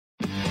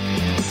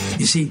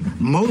You see,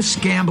 most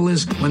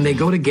gamblers, when they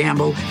go to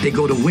gamble, they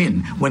go to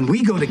win. When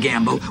we go to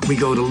gamble, we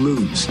go to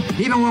lose.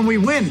 Even when we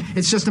win,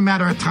 it's just a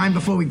matter of time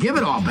before we give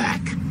it all back.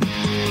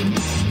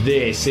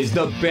 This is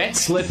the Bet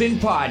Slippin'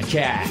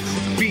 Podcast,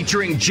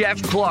 featuring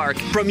Jeff Clark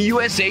from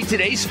USA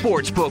Today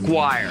Sportsbook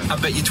Wire. I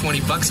bet you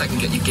 $20 I can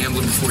get you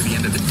gambling before the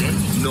end of the day.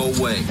 No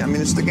way. I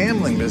mean, it's the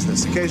gambling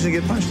business. Occasionally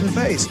get punched in the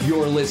face.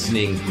 You're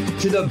listening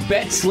to the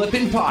Bet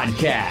Slippin'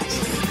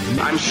 Podcast.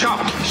 I'm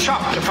shocked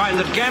to find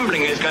that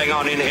gambling is going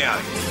on in here.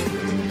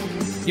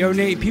 Yo,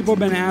 Nate, people have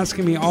been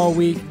asking me all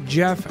week,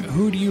 Jeff,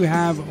 who do you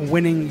have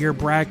winning your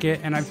bracket?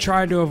 And I've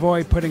tried to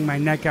avoid putting my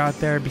neck out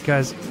there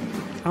because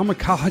I'm a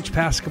college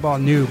basketball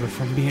noob, if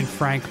I'm being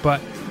frank.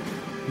 But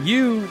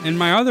you and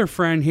my other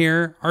friend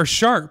here are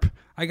sharp.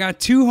 I got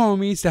two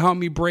homies to help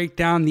me break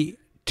down the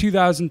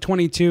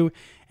 2022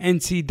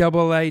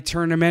 NCAA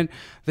tournament.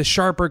 The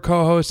sharper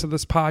co-host of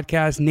this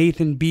podcast,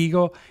 Nathan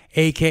Beagle,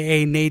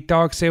 a.k.a. Nate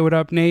Dogg. Say what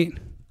up, Nate.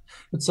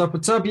 What's up?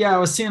 What's up? Yeah, I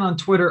was seeing on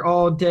Twitter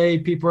all day,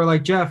 people are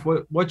like, Jeff,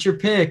 what's your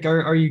pick?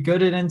 Are you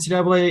good at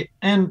NCAA?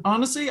 And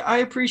honestly, I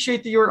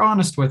appreciate that you were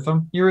honest with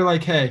them. You were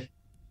like, hey,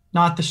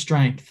 not the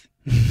strength.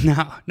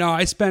 No,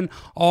 I spend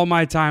all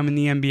my time in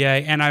the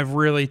NBA, and I've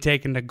really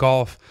taken to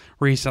golf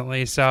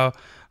recently. So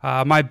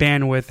my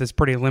bandwidth is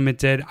pretty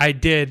limited. I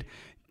did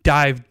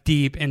dive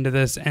deep into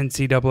this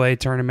NCAA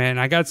tournament,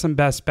 and I got some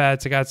best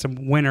bets. I got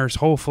some winners.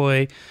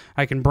 Hopefully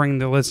I can bring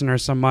the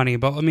listeners some money.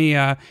 But let me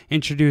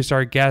introduce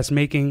our guest,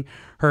 making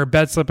her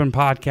Bet Slippin'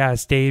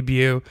 Podcast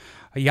debut,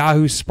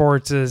 Yahoo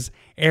Sports'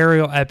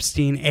 Ariel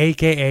Epstein,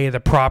 a.k.a. the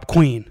Prop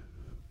Queen.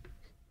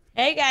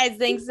 Hey guys,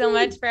 thanks so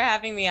much for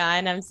having me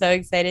on. I'm so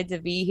excited to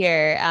be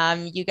here.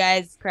 You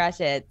guys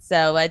crush it.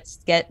 So let's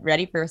get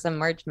ready for some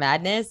March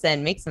Madness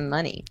and make some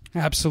money.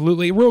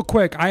 Absolutely. Real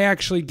quick, I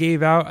actually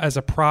gave out as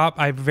a prop.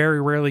 I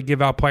very rarely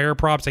give out player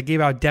props. I gave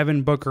out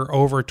Devin Booker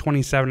over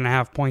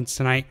 27.5 points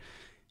tonight.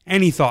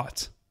 Any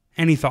thoughts?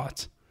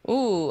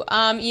 Ooh,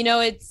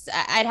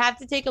 I'd have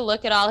to take a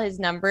look at all his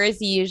numbers.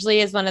 He usually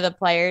is one of the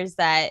players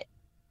that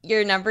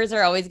your numbers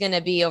are always going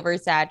to be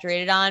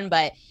oversaturated on,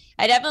 but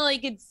I definitely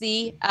could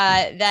see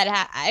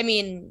that.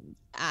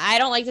 I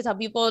don't like to tell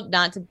people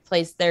not to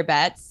place their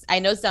bets. I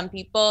know some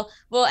people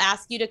will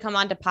ask you to come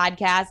on to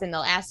podcasts and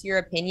they'll ask your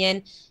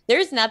opinion.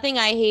 There's nothing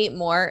I hate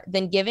more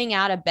than giving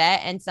out a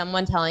bet and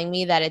someone telling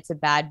me that it's a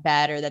bad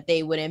bet or that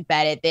they wouldn't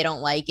bet it, they don't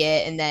like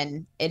it, and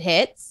then it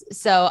hits.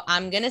 So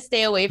I'm going to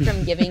stay away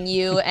from giving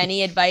you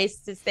any advice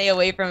to stay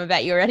away from a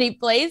bet you already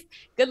placed.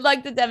 Good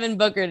luck to Devin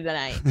Booker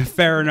tonight.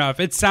 Fair enough.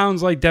 It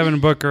sounds like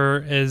Devin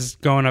Booker is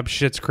going up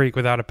Schitt's Creek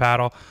without a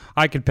paddle.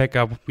 I could pick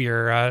up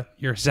your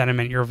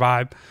sentiment, your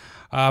vibe.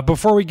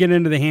 Before we get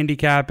into the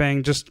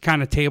handicapping, just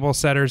kind of table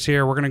setters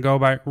here. We're going to go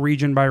by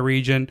region.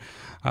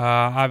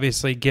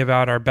 Obviously, give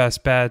out our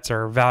best bets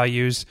or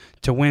values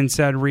to win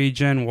said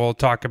region. We'll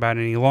talk about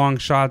any long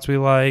shots we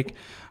like.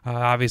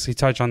 Obviously,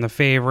 touch on the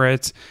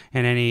favorites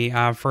and any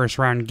first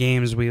round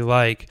games we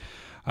like.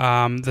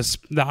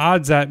 The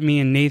odds that me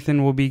and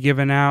Nathan will be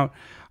giving out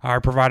are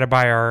provided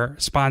by our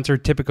sponsor,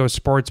 Tipico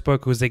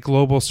Sportsbook, who's a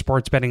global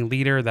sports betting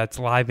leader that's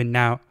live in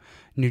now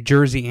New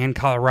Jersey and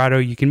Colorado.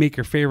 You can make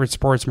your favorite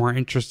sports more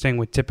interesting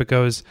with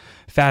Tipico's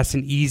fast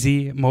and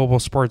easy mobile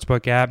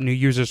sportsbook app. New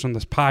users from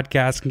this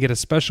podcast can get a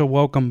special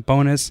welcome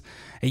bonus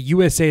at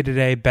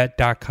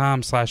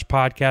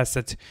usatodaybet.com/podcast.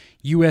 That's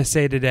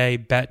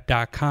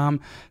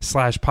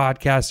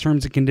usatodaybet.com/podcast.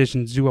 Terms and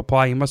conditions do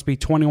apply. You must be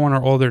 21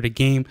 or older to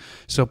game,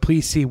 so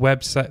please see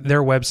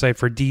their website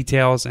for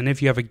details. And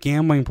if you have a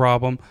gambling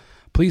problem,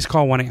 please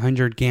call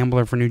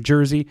 1-800-GAMBLER for New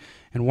Jersey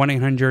and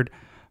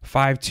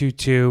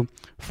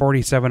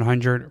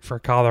 1-800-522-4700 for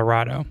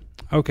Colorado.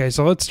 Okay,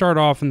 so let's start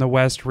off in the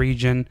West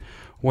region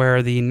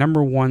where the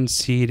number one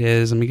seed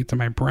is. Let me get to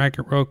my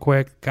bracket real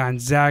quick.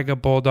 Gonzaga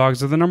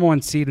Bulldogs are the number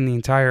one seed in the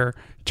entire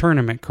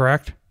tournament,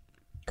 correct?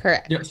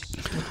 Correct. Yes.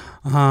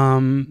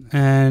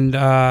 And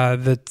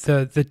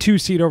the two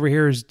seed over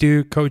here is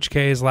Duke, Coach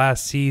K's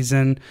last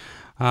season.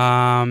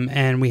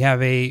 And we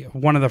have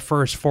one of the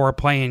first four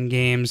play-in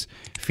games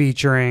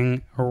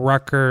featuring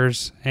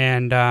Rutgers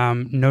and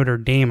Notre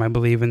Dame, I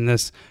believe, in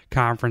this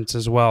conference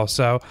as well.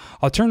 So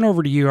I'll turn it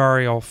over to you,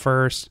 Ariel,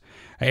 first.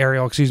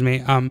 Ariel, excuse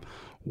me.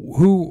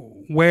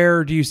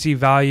 Where do you see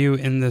value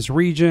in this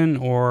region,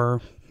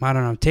 or I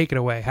don't know, take it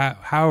away.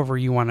 However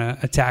you want to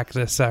attack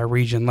this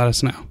region, let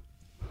us know.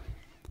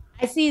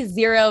 I see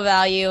zero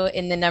value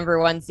in the number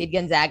one seed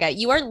Gonzaga.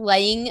 You are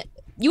laying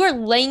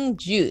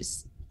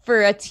juice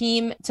for a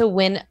team to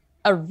win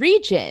a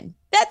region.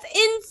 That's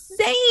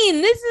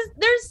insane.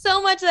 There's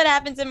so much that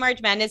happens in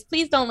March Madness.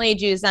 Please don't lay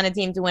juice on a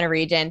team to win a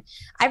region.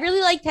 I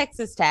really like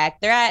Texas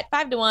Tech. They're at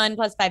 5-1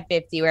 plus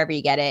 550, wherever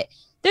you get it.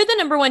 They're the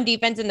number one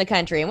defense in the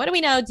country. And what do we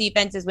know?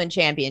 Defenses win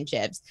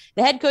championships.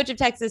 The head coach of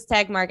Texas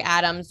Tech, Mark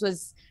Adams,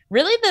 was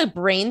really the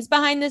brains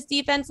behind this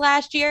defense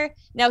last year.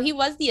 Now, he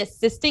was the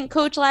assistant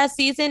coach last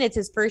season. It's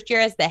his first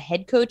year as the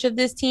head coach of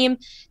this team.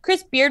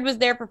 Chris Beard was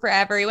there for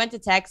forever. He went to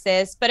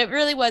Texas, but it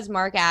really was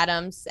Mark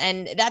Adams.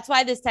 And that's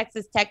why this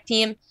Texas Tech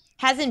team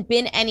hasn't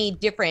been any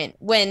different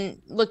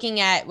when looking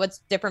at what's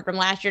different from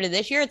last year to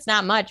this year. It's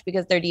not much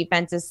because their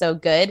defense is so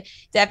good.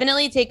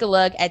 Definitely take a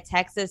look at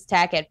Texas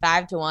Tech at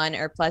 5-1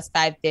 or plus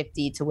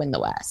 550 to win the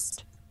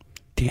West.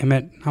 Damn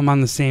it. I'm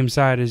on the same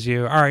side as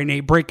you. All right,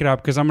 Nate, break it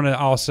up because I'm going to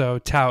also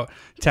tout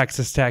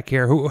Texas Tech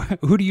here.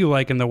 Who do you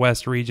like in the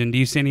West region? Do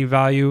you see any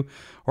value,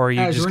 or are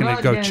you just going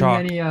to go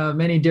chalk?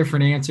 Many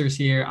different answers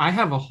here. I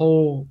have a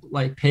whole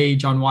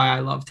page on why I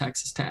love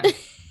Texas Tech.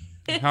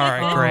 All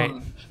right, great.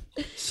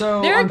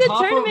 So they're a good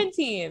tournament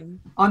team.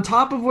 On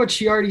top of what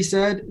she already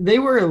said, they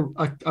were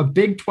a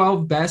Big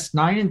 12 best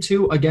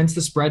 9-2 against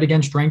the spread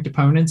against ranked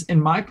opponents. In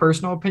my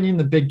personal opinion,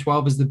 the Big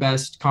 12 is the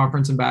best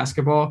conference in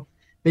basketball.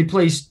 They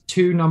placed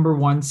 2 number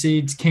 1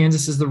 seeds.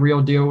 Kansas is the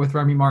real deal with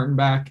Remy Martin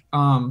back.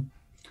 And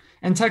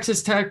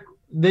Texas Tech,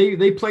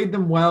 they played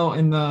them well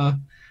in the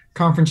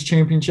conference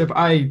championship.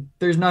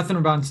 There's nothing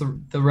about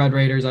the Red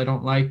Raiders I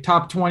don't like.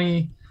 Top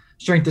 20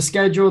 strength of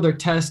schedule. They're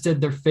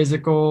tested. They're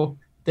physical.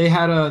 They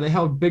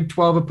held Big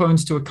 12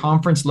 opponents to a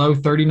conference low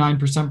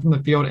 39% from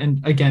the field.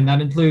 And again,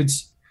 that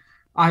includes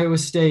Iowa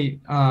State,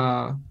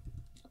 a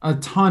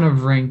ton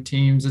of ranked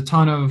teams, a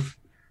ton of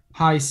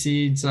high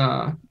seeds.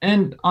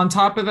 And on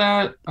top of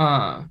that,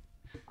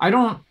 I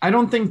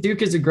don't think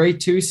Duke is a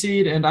great 2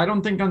 seed, and I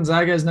don't think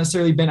Gonzaga has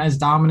necessarily been as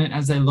dominant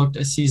as they looked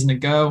a season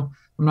ago.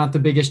 I'm not the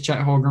biggest Chet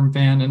Holmgren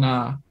fan,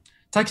 and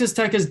Texas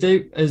Tech is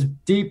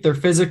deep. They're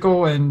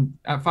physical, and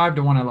at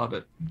 5-1, I love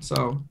it.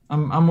 So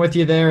I'm with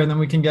you there, and then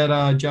we can get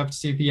Jeff to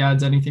see if he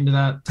adds anything to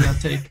that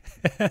take.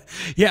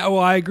 Yeah,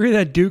 well, I agree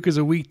that Duke is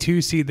a weak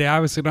 2 seed. They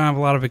obviously don't have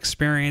a lot of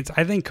experience.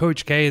 I think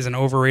Coach K is an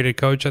overrated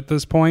coach at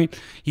this point.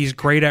 He's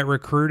great at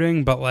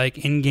recruiting, but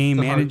in-game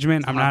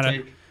management, I'm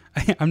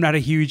not a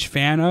huge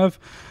fan of.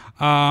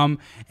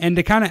 And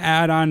to kind of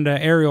add on to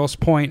Ariel's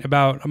point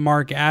about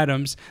Mark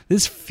Adams,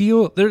 this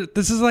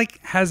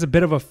has a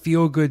bit of a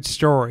feel good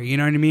story. You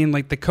know what I mean?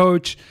 Like the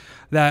coach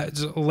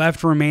that's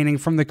left remaining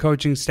from the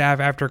coaching staff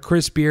after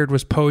Chris Beard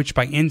was poached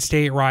by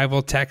in-state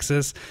rival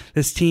Texas.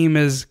 This team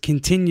has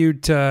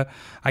continued to,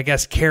 I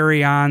guess,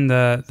 carry on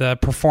the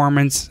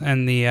performance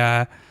and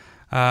the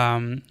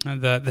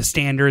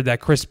standard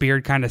that Chris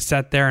Beard kind of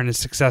set there in his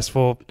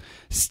successful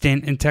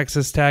stint in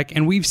Texas Tech.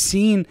 And we've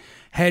seen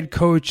head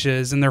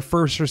coaches in their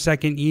first or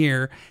second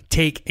year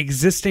take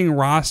existing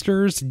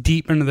rosters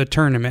deep into the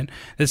tournament.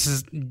 This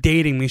is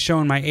dating me,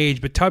 showing my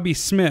age, but Tubby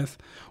Smith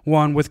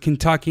won with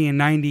Kentucky in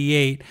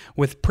 98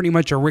 with pretty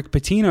much a Rick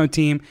Pitino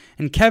team,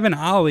 and Kevin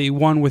Ollie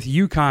won with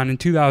UConn in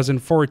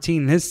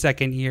 2014 in his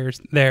second year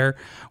there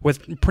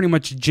with pretty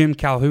much a Jim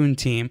Calhoun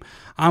team.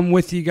 I'm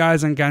with you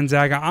guys on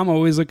Gonzaga. I'm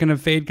always looking to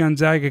fade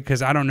Gonzaga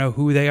because I don't know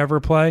who they ever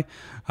play.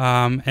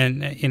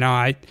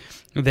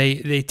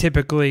 They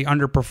typically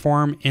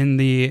underperform in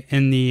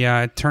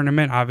the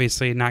tournament,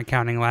 obviously not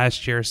counting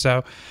last year.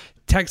 So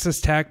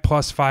Texas Tech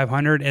plus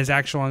 500 is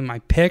actually my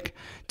pick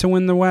to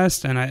win the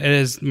West, and it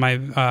is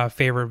my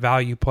favorite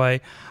value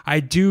play. I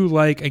do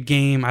like a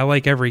game. I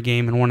like every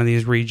game in one of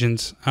these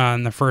regions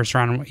in the first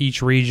round of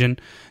each region.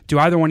 Do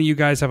either one of you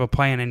guys have a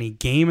play on any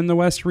game in the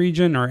West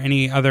region or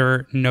any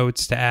other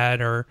notes to add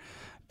or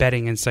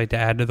betting insight to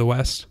add to the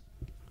West?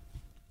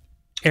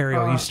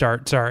 Ariel, you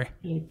start. Sorry.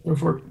 Go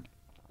for it.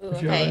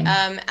 Okay.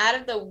 Out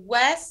of the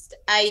West,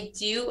 I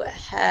do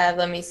have,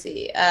 let me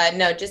see.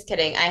 No, just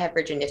kidding. I have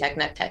Virginia Tech,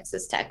 not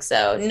Texas Tech.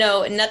 So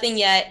no, nothing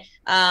yet.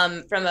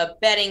 From a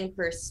betting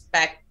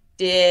perspective.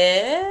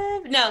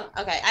 No.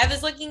 Okay.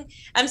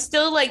 I'm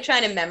still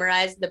trying to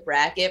memorize the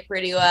bracket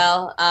pretty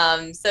well.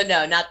 So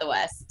no, not the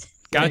West.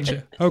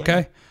 Gotcha.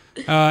 Okay.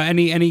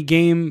 Any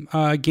games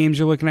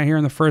you're looking at here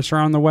in the first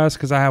round in the West?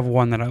 Because I have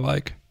one that I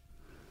like.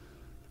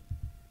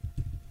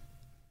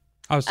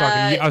 I was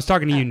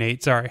talking to you,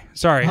 Nate. Sorry.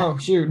 Oh,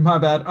 shoot. My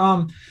bad.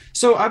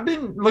 So I've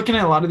been looking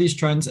at a lot of these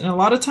trends, and a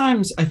lot of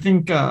times I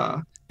think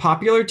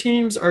popular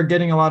teams are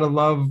getting a lot of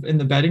love in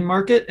the betting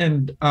market,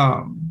 and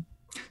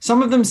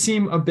some of them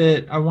seem a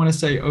bit, I want to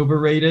say,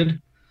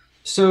 overrated.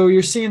 So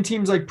you're seeing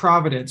teams like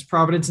Providence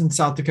and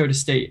South Dakota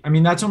State. I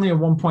mean, that's only a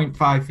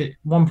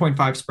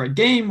 1.5 spread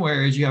game,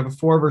 whereas you have a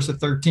 4 versus a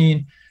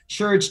 13.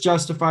 Sure, it's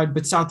justified,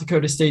 but South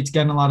Dakota State's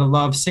getting a lot of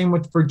love. Same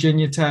with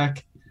Virginia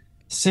Tech.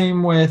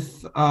 Same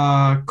with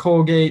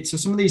Colgate. So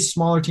some of these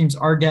smaller teams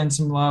are getting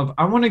some love.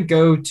 I want to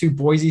go to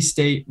Boise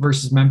State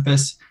versus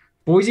Memphis.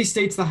 Boise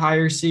State's the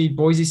higher seed.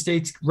 Boise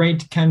State's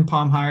ranked Ken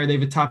Pom higher. They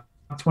have a top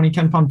 20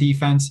 Ken Pom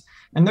defense,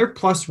 and they're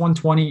plus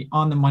 120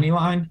 on the money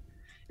line.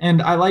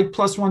 And I like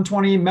plus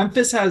 120.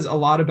 Memphis has a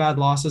lot of bad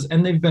losses,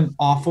 and they've been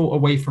awful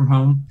away from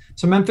home.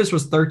 So Memphis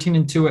was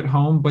 13-2 at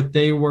home, but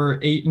they were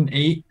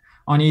 8-8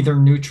 on either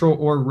neutral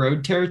or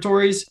road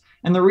territories.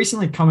 And they're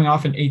recently coming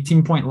off an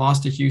 18-point loss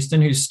to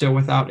Houston, who's still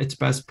without its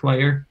best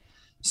player.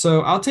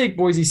 So I'll take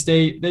Boise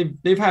State.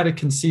 They've had a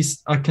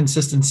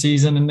consistent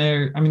season, and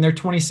they're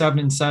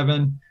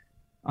 27-7.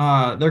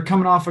 They're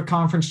coming off a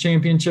conference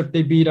championship.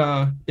 They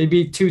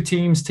beat 2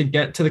 teams to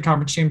get to the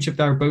conference championship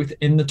that are both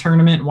in the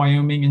tournament,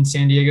 Wyoming and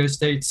San Diego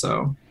State.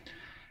 So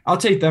I'll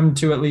take them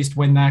to at least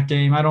win that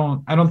game. I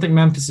don't think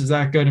Memphis is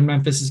that good, and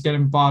Memphis is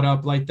getting bought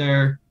up like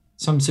they're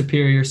some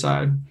superior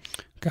side.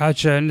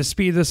 Gotcha. And to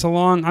speed this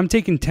along, I'm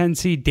taking 10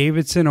 seed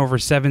Davidson over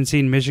 7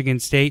 seed Michigan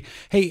State.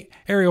 Hey,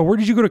 Ariel, where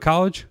did you go to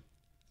college?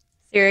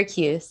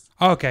 Syracuse.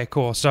 Okay,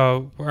 cool.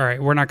 So, all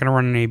right, we're not going to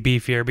run any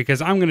beef here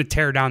because I'm going to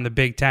tear down the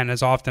Big Ten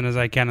as often as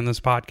I can in this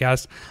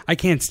podcast. I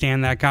can't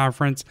stand that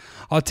conference.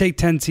 I'll take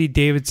 10 seed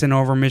Davidson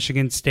over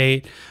Michigan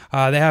State.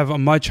 They have a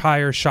much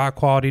higher shot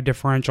quality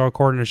differential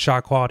according to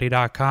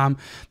shotquality.com.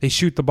 They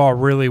shoot the ball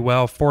really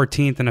well,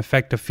 14th in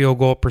effective field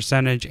goal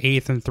percentage,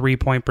 8th in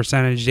three-point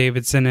percentage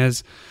Davidson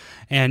is.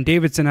 And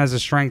Davidson has a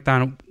strength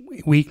on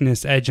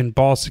weakness edge and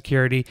ball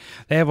security.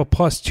 They have a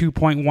plus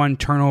 2.1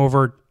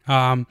 turnover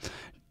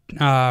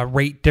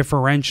rate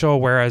differential,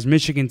 whereas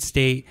Michigan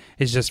State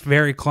is just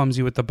very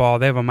clumsy with the ball.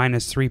 They have a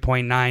minus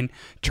 3.9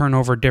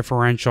 turnover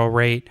differential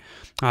rate.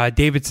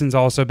 Davidson's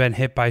also been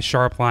hit by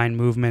sharp line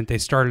movement. They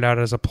started out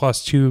as a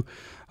plus 2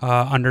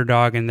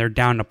 underdog, and they're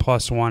down to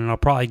plus 1. And I'll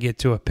probably get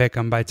to a pick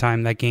 'em by the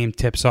time that game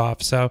tips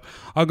off. So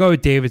I'll go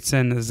with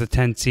Davidson as a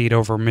 10 seed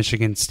over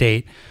Michigan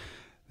State.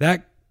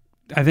 That,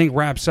 I think,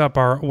 wraps up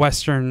our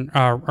West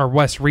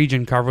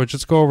region coverage.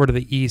 Let's go over to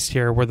the East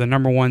here, where the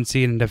number 1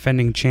 seed and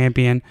defending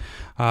champion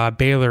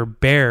Baylor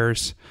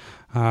Bears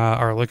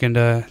are looking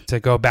to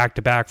go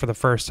back-to-back for the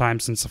first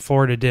time since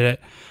Florida did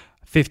it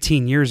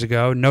 15 years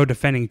ago. No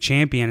defending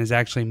champion has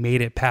actually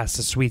made it past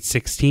the Sweet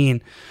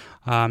 16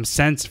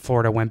 since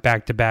Florida went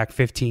back-to-back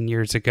 15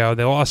 years ago.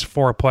 They lost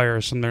 4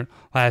 players from their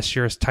last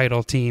year's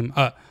title team,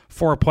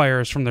 4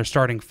 players from their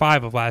starting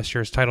 5 of last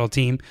year's title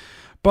team,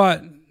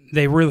 but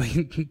they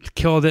really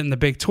killed it in the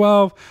Big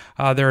 12.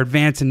 Their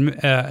advance in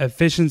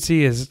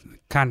efficiency is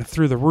kind of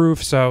through the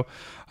roof. So,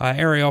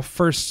 Ariel,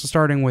 first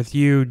starting with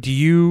you,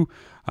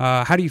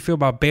 how do you feel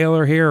about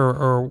Baylor here,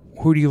 or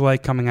who do you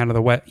like coming out of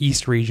the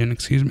East region?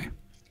 Excuse me.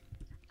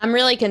 I'm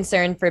really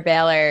concerned for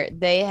Baylor.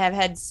 They have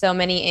had so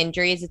many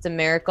injuries. It's a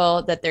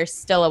miracle that they're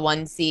still a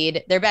 1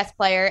 seed. Their best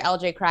player,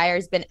 LJ Cryer,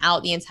 has been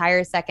out the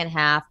entire second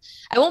half.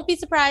 I won't be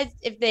surprised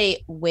if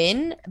they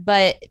win,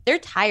 but they're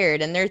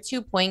tired, and their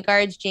 2 point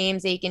guards,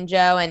 James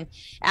Aiken-Joe and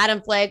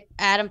Adam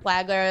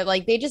Flagler,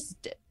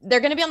 they're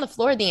going to be on the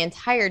floor the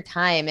entire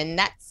time, and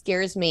that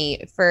scares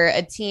me for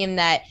a team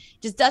that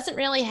just doesn't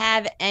really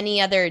have any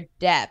other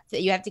depth.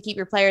 You have to keep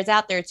your players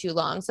out there too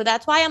long. So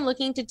that's why I'm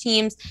looking to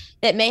teams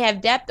that may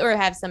have depth or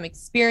have some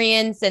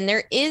experience, and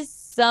there is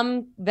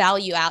some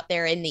value out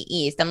there in the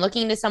East. I'm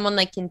looking to someone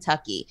like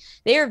Kentucky.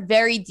 They are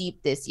very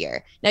deep this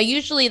year. Now,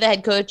 usually the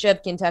head coach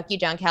of Kentucky,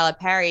 John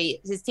Calipari,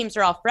 his teams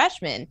are all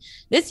freshmen.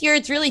 This year,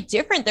 it's really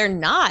different. They're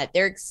not.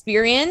 They're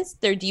experienced.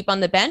 They're deep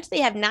on the bench.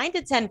 They have 9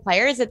 to 10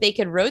 players that they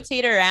could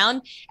rotate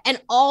around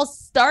and all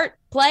start,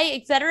 play,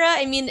 etc.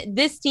 I mean,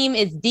 this team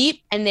is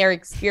deep and they're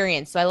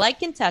experienced. So I like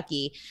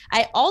Kentucky.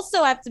 I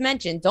also have to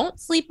mention, don't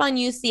sleep on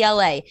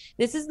UCLA.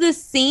 This is the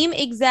same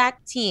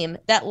exact team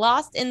that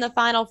lost in the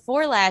Final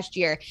Four last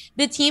year.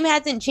 The team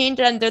hasn't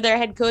changed under their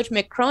head coach,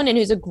 Mick Cronin,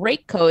 who's a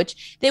great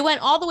coach. They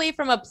went all the way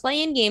from a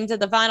play-in game to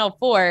the Final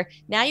Four.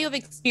 Now you have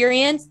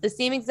experience, the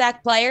same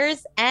exact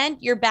players, and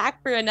you're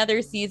back for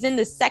another season,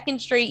 the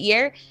second straight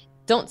year.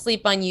 Don't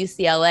sleep on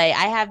UCLA.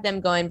 I have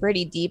them going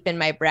pretty deep in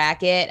my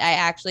bracket. I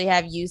actually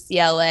have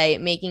UCLA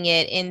making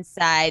it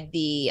inside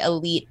the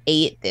Elite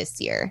 8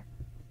 this year.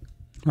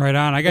 Right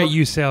on. I got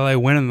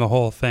UCLA winning the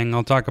whole thing.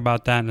 I'll talk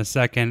about that in a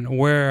second.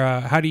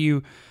 How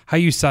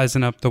you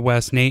sizing up the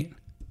West, Nate?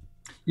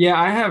 Yeah,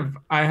 I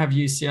have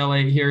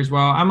UCLA here as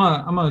well. I'm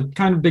a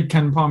kind of big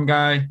Ken Palm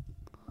guy.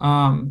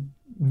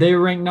 They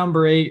rank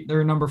number 8.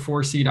 They're a number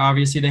 4 seed.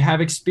 Obviously, they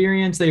have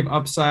experience. They have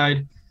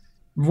upside.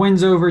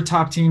 Wins over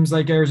top teams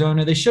like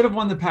Arizona. They should have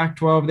won the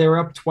Pac-12. They were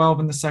up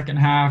 12 in the second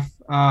half.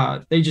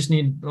 They just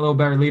need a little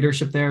better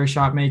leadership there,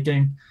 shot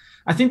making.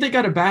 I think they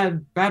got a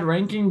bad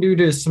ranking due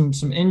to some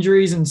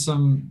injuries and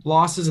some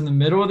losses in the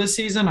middle of the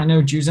season. I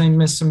know Juzang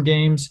missed some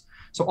games.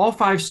 So all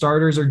 5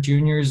 starters are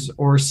juniors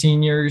or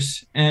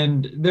seniors,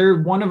 and they're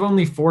one of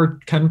only 4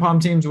 Ken Palm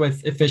teams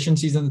with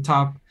efficiencies in the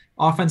top,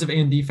 offensive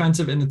and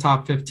defensive, in the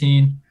top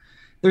 15.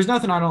 There's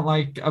nothing I don't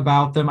like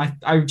about them.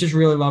 I just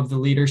really love the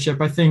leadership.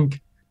 I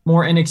think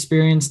more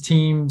inexperienced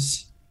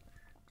teams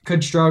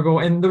could struggle.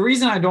 And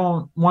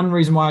one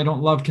reason why I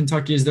don't love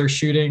Kentucky is their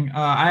shooting.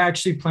 I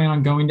actually plan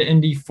on going to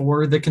Indy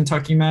for the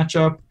Kentucky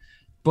matchup,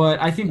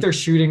 but I think their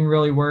shooting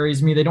really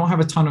worries me. They don't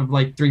have a ton of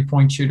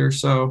 3-point shooters.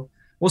 So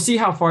we'll see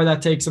how far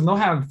that takes them. They'll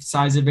have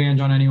size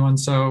advantage on anyone.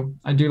 So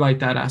I do like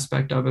that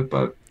aspect of it,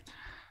 but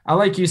I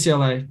like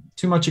UCLA.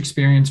 Too much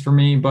experience for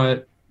me,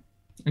 but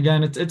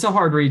again, it's a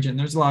hard region.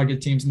 There's a lot of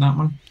good teams in that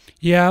one.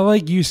 Yeah, I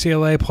like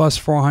UCLA plus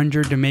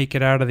 400 to make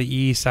it out of the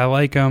East. I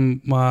like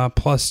them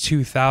plus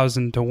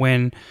 2,000 to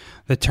win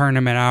the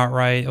tournament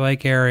outright.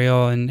 Like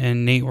Ariel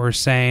and Nate were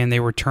saying, they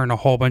returned a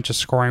whole bunch of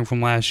scoring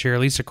from last year, at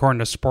least according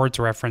to Sports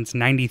Reference.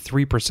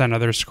 93% of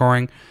their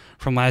scoring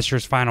from last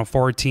year's Final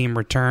Four team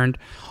returned.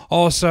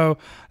 Also,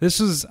 this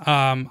was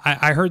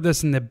I heard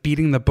this in the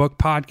Beating the Book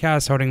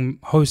podcast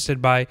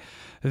hosted by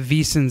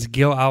VSiN's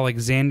Gil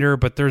Alexander,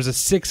 but there's a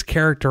 6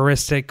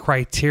 characteristic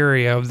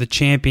criteria of the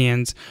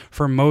champions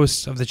for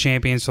most of the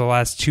champions for the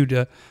last 2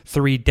 to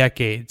 3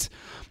 decades.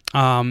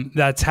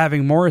 that's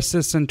having more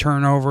assists and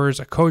turnovers,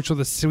 a coach with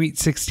a Sweet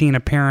 16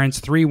 appearance,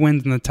 3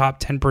 wins in the top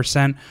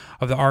 10%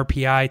 of the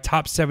RPI,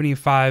 top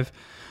 75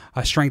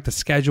 strength of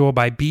schedule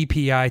by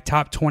BPI,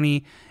 top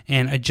 20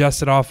 in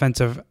adjusted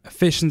offensive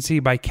efficiency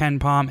by Ken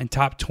Palm, and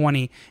top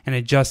 20 in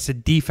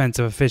adjusted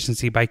defensive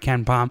efficiency by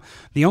Ken Palm.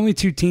 The only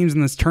 2 teams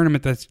in this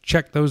tournament that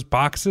check those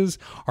boxes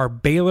are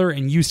Baylor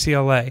and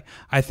UCLA.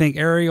 I think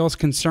Ariel's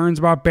concerns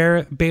about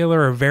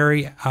Baylor are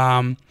very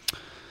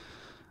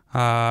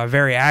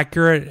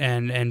accurate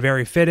and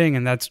very fitting,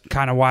 and that's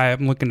kind of why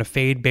I'm looking to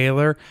fade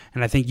Baylor.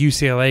 And I think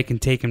UCLA can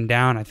take him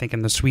down. I think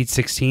in the Sweet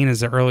 16 is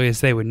the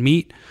earliest they would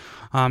meet.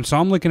 So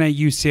I'm looking at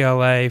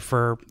UCLA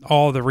for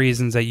all the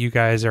reasons that you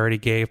guys already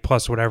gave,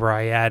 plus whatever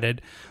I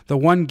added. The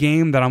one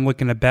game that I'm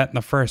looking to bet in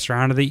the first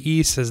round of the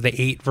East is the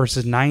 8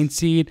 versus 9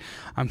 seed.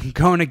 I'm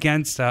going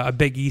against a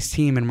Big East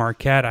team in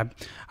Marquette.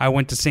 I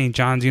went to St.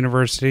 John's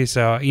University,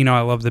 so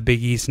I love the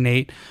Big East,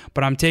 Nate.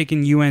 But I'm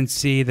taking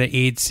UNC, the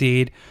 8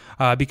 seed.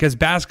 Because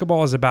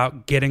basketball is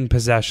about getting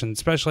possession,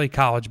 especially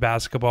college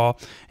basketball.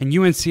 And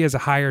UNC has a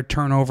higher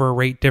turnover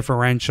rate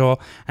differential,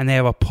 and they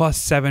have a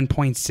plus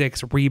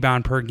 7.6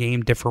 rebound per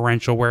game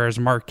differential, whereas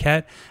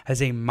Marquette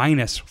has a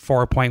minus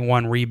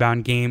 4.1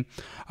 rebound game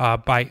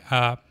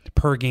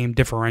per game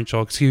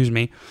differential.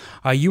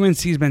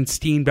 UNC's been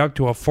steamed up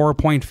to a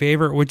 4-point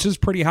favorite, which is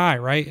pretty high,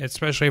 right?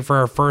 Especially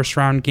for a first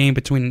round game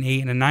between an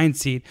 8 and a 9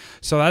 seed.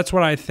 So that's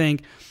what I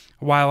think,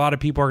 why a lot of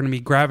people are going to be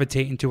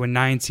gravitating to a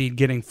 9 seed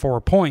getting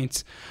 4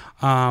 points.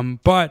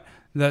 But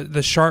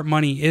the sharp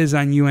money is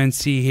on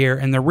UNC here.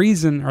 And the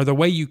reason, or the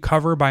way you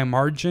cover by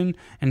margin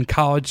in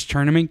college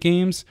tournament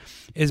games,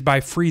 is by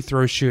free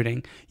throw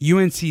shooting.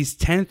 UNC's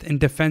 10th in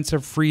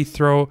defensive free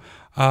throw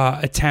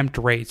attempt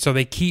rate. So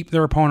they keep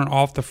their opponent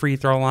off the free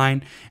throw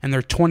line, and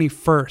they're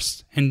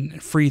 21st in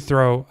free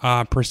throw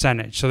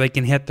percentage. So they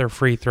can hit their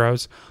free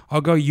throws.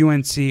 I'll go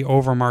UNC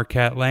over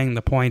Marquette, laying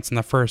the points in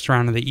the first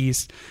round of the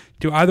East.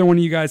 Do either one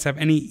of you guys have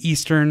any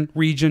Eastern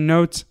region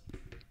notes?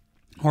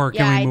 Or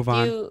can we move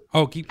on?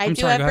 I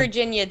do have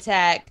Virginia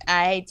Tech.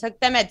 I took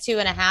them at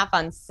 2.5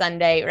 on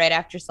Sunday, right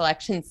after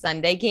Selection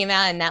Sunday came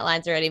out, and that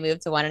line's already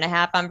moved to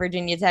 1.5 on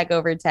Virginia Tech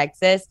over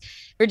Texas.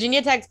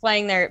 Virginia Tech's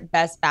playing their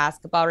best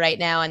basketball right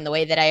now, and the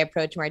way that I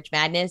approach March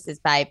Madness is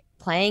by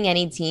playing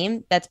any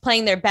team that's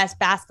playing their best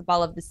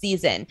basketball of the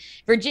season.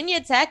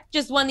 Virginia Tech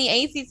just won the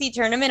ACC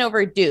tournament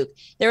over Duke.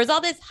 There was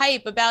all this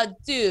hype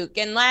about Duke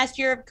and last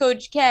year of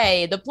Coach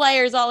K. The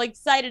players all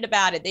excited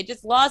about it. They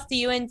just lost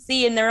to UNC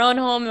in their own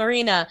home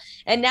arena,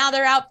 and now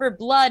they're out for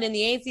blood in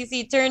the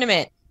ACC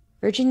tournament.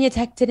 Virginia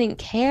Tech didn't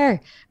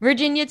care.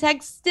 Virginia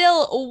Tech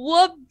still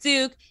whooped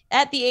Duke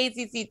at the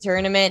ACC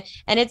tournament,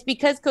 and it's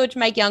because Coach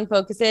Mike Young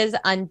focuses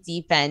on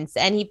defense,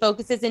 and he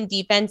focuses in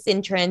defense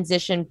in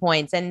transition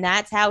points, and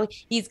that's how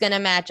he's going to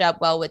match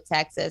up well with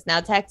Texas. Now,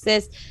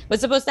 Texas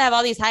was supposed to have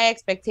all these high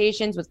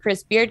expectations with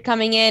Chris Beard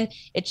coming in.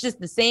 It's just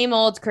the same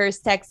old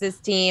cursed Texas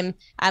team.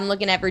 I'm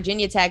looking at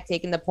Virginia Tech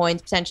taking the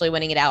points, potentially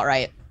winning it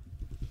outright.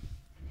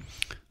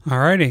 All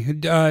righty.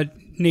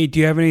 Nate,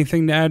 do you have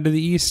anything to add to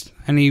the East?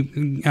 Any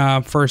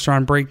first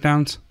round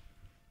breakdowns?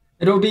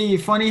 It'll be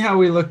funny how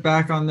we look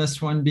back on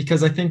this one,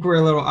 because I think we're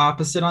a little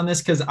opposite on this,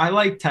 because I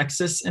like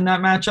Texas in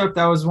that matchup.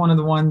 That was one of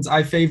the ones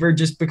I favored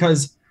just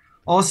because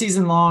all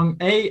season long,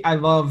 A, I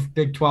love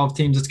Big 12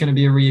 teams. It's going to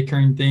be a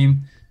reoccurring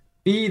theme.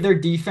 B, their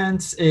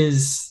defense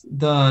is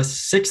the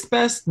 6th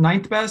best,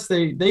 9th best.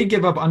 They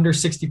give up under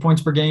 60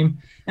 points per game.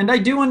 And I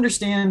do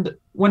understand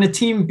when a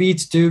team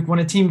beats Duke, when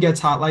a team gets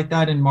hot like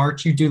that in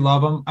March, you do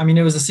love them. I mean,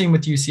 it was the same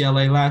with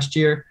UCLA last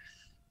year.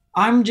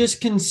 I'm just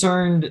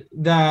concerned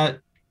that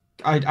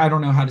I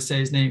don't know how to say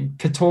his name.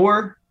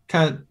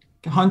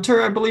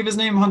 Hunter, I believe his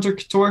name, Hunter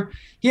Couture.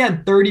 He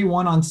had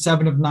 31 on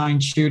 7 of 9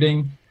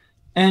 shooting.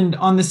 And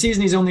on the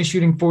season, he's only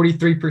shooting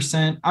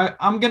 43%.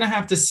 I'm going to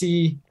have to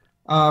see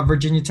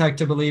Virginia Tech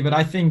to believe it.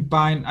 I think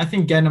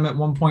getting them at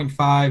 1.5,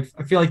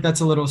 I feel like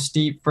that's a little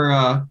steep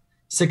for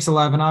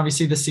 6'11".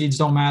 Obviously the seeds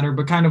don't matter,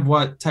 but kind of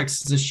what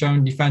Texas has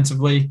shown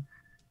defensively.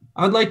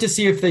 I would like to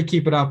see if they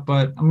keep it up,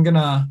 but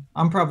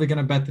I'm probably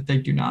gonna bet that they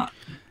do not.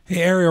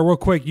 Hey Ariel, real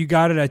quick, you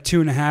got it at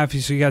 2.5,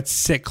 so you got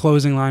sick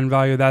closing line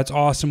value. That's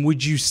awesome.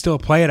 Would you still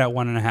play it at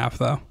 1.5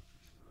 though?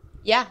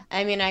 Yeah,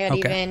 I mean, I would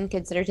even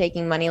consider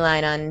taking money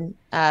line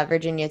on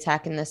Virginia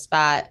Tech in this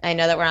spot. I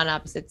know that we're on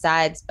opposite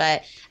sides,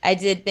 but I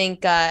did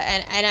think,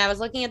 and I was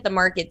looking at the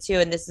market too,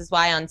 and this is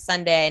why on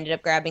Sunday I ended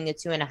up grabbing the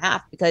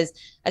 2.5, because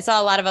I saw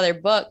a lot of other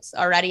books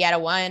already at a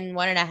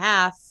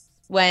 1.5.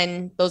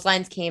 When those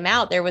lines came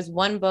out, there was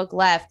one book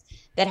left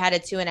that had a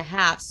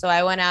 2.5. So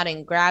I went out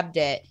and grabbed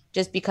it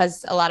just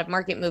because a lot of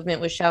market movement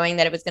was showing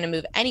that it was going to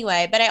move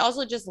anyway. But I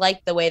also just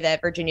like the way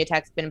that Virginia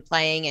Tech's been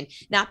playing and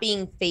not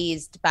being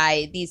fazed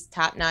by these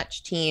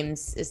top-notch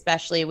teams,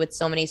 especially with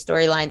so many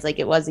storylines like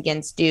it was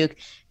against Duke.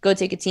 Go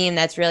take a team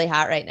that's really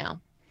hot right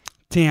now.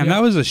 Damn,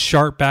 that was a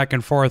sharp back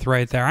and forth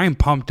right there. I'm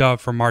pumped up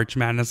for March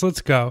Madness.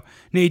 Let's go.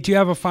 Nate, do you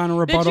have a final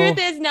rebuttal? The truth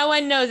is, no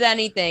one knows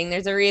anything.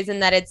 There's a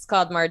reason that it's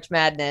called March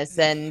Madness.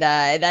 And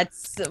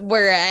that's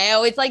where I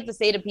always like to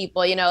say to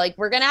people, like,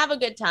 we're going to have a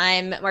good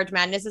time. March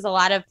Madness is a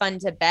lot of fun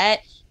to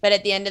bet. But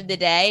at the end of the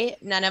day,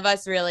 none of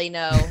us really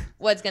know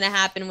what's going to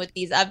happen with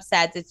these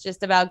upsets. It's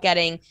just about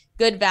getting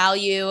good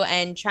value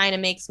and trying to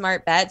make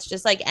smart bets,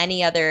 just like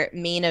any other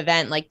main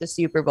event like the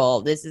Super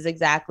Bowl. This is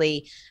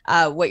exactly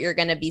what you're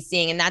going to be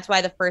seeing. And that's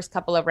why the first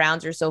couple of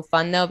rounds are so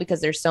fun, though, because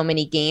there's so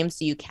many games.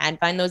 So you can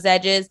find those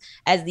edges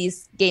as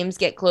these games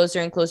get closer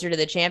and closer to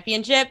the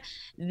championship.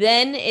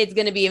 Then it's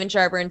going to be even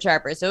sharper and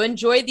sharper. So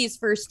enjoy these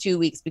first 2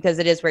 weeks because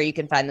it is where you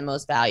can find the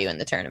most value in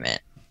the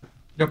tournament.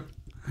 Yep.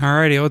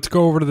 Alrighty, let's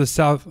go over to the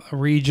South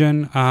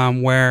region,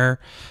 where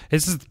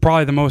this is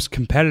probably the most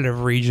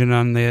competitive region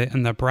in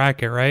the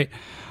bracket, right?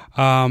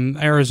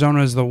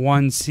 Arizona is the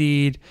 1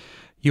 seed.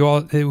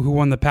 Who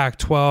won the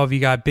Pac-12? You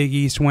got Big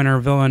East winner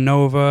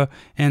Villanova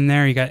in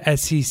there. You got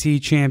SEC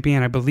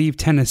champion, I believe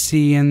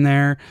Tennessee in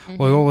there.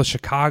 Loyola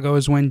Chicago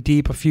has went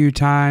deep a few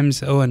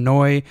times.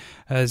 Illinois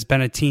has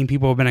been a team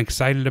people have been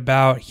excited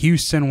about.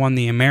 Houston won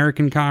the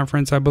American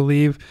Conference, I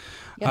believe.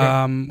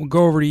 We'll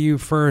go over to you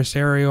first,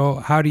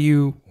 Ariel. How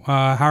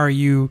are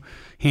you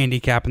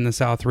handicapping the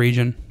South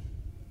region?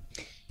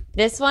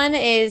 This one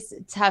is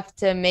tough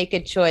to make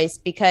a choice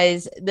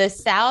because the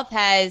South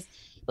has,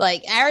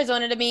 like,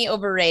 Arizona to me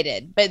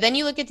overrated. But then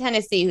you look at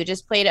Tennessee, who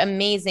just played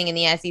amazing in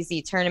the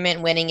SEC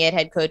tournament, winning it.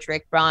 Head coach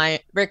Rick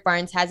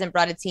Barnes hasn't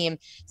brought a team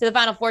to the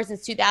Final Four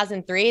since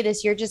 2003.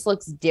 This year just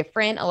looks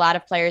different. A lot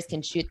of players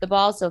can shoot the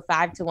ball, so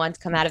 5-1 to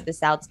come out of the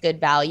South's good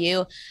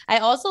value. I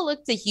also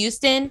look to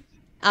Houston.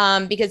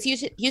 Because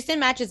Houston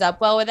matches up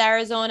well with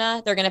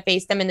Arizona. They're going to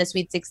face them in the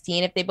Sweet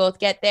 16 if they both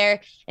get there.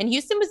 And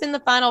Houston was in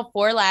the Final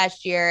Four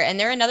last year, and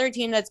they're another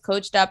team that's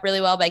coached up really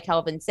well by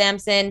Kelvin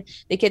Sampson.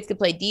 The kids can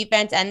play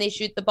defense and they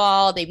shoot the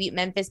ball. They beat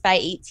Memphis by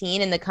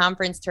 18 in the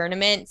conference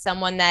tournament.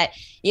 Someone that,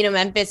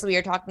 Memphis, we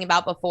were talking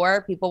about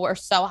before, people were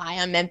so high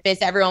on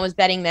Memphis. Everyone was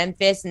betting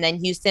Memphis, and then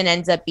Houston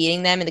ends up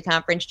beating them in the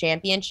conference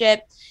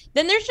championship.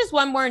 Then there's just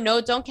one more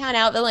note. Don't count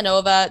out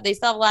Villanova. They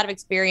still have a lot of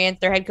experience.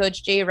 Their head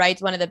coach, Jay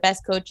Wright's one of the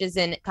best coaches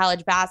in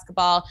college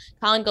basketball.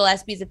 Colin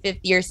Gillespie's a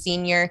fifth-year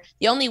senior.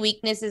 The only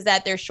weakness is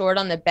that they're short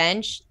on the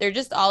bench. They're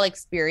just all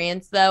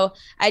experienced, though.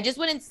 I just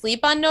wouldn't sleep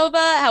on Nova.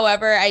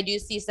 However, I do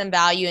see some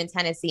value in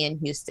Tennessee and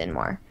Houston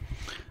more.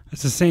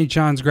 As a St.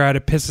 John's grad,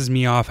 it pisses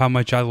me off how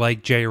much I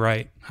like Jay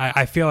Wright.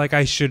 I feel like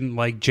I shouldn't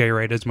like Jay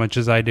Wright as much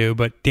as I do,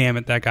 but damn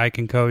it, that guy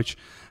can coach.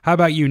 How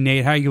about you,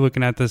 Nate? How are you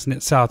looking at this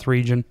South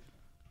region?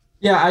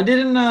 Yeah, I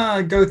didn't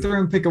go through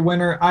and pick a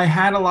winner. I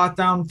had a lot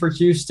down for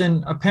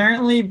Houston.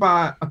 Apparently,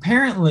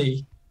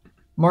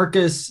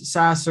 Marcus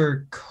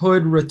Sasser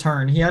could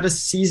return. He had a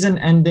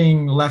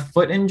season-ending left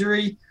foot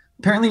injury.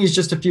 Apparently, he's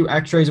just a few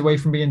x-rays away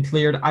from being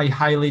cleared. I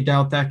highly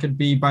doubt that could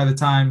be by the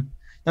time.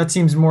 That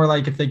seems more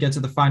like if they get to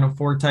the Final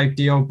Four type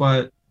deal.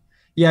 But,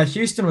 yeah,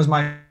 Houston was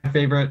my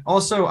favorite.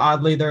 Also,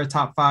 oddly, they're a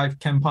top 5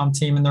 KenPom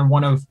team, and they're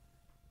one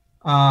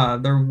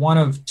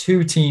of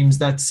 2 teams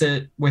that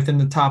sit within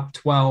the top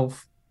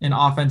 12 in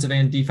offensive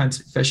and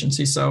defensive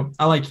efficiency. So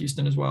I like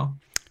Houston as well.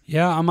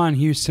 Yeah, I'm on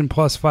Houston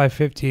plus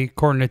 550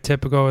 according to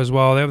Tipico as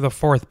well. They have the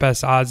 4th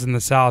best odds in the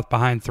South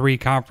behind 3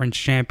 conference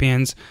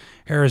champions.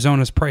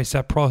 Arizona's priced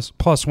at plus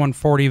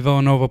 140,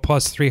 Villanova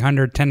plus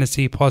 300,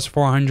 Tennessee plus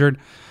 400.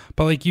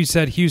 But like you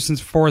said,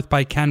 Houston's 4th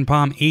by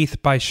KenPom,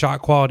 8th by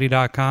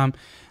ShotQuality.com,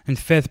 and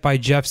 5th by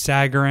Jeff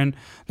Sagarin.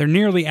 They're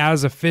nearly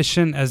as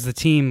efficient as the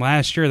team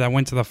last year that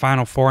went to the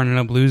Final Four and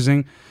ended up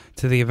losing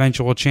to the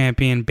eventual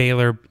champion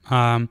Baylor,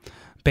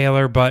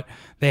 but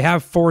they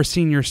have 4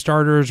 senior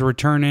starters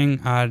returning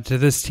to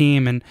this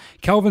team, and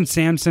Kelvin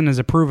Sampson is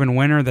a proven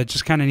winner that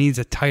just kind of needs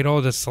a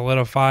title to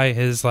solidify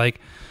his,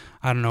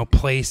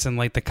 place in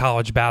the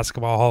College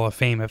Basketball Hall of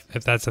Fame,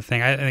 if that's a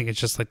thing. I think it's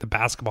just the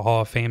Basketball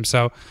Hall of Fame.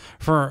 So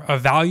for a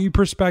value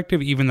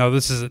perspective, even though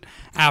this is an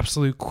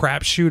absolute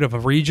crapshoot of a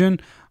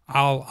region,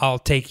 I'll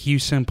take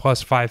Houston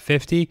plus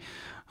 550.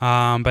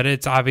 But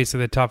it's obviously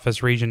the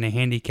toughest region to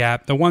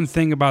handicap. The one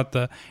thing about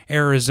the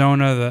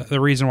Arizona, the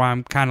reason why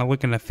I'm kind of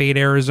looking to fade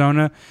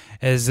Arizona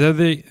is they're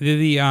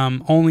the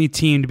only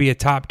team to be a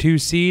top 2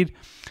 seed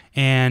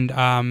and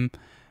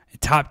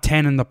top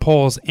 10 in the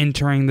polls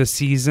entering the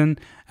season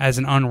as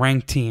an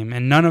unranked team.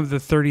 And none of the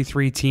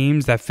 33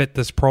 teams that fit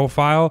this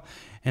profile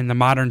in the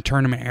modern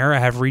tournament era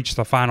have reached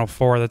the Final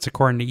Four. That's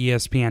according to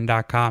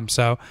ESPN.com.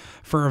 So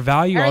for a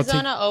value,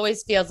 Arizona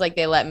always feels like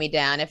they let me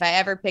down. If I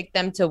ever pick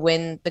them to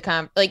win if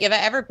I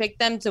ever pick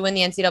them to win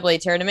the NCAA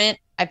tournament,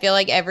 I feel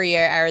like every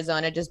year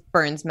Arizona just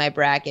burns my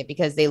bracket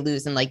because they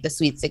lose in the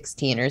Sweet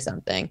 16 or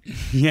something.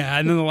 Yeah,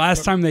 and then the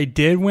last time they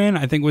did win,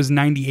 I think was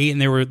 98,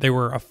 and they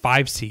were a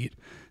 5 seed.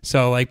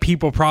 So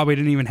people probably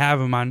didn't even have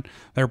them on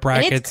their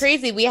brackets. And it's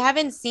crazy. We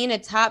haven't seen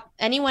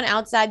anyone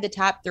outside the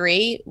top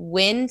 3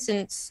 win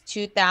since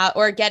 2000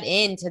 or get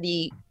into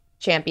the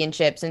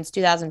championship since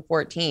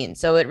 2014.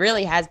 So it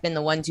really has been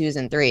the 1, 2s,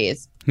 and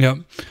 3s. Yep.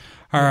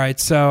 All right,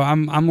 so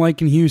I'm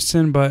liking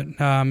Houston, but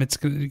it's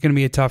going to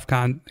be a tough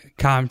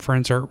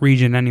conference or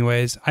region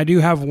anyways. I do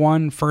have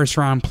one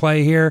first-round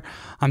play here.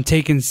 I'm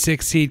taking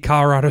 6 seed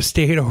Colorado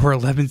State over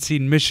 11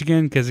 seed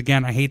Michigan because,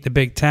 again, I hate the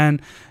Big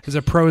Ten. It's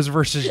a pros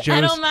versus Joes.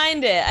 I don't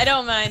mind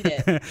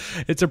it.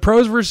 It's a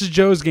pros versus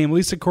Joes game, at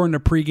least according to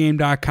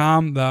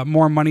pregame.com. The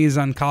more money is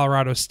on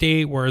Colorado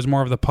State, whereas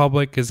more of the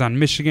public is on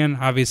Michigan.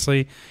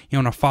 Obviously, you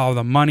want to follow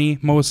the money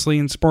mostly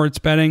in sports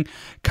betting.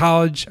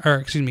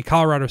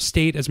 Colorado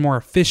State is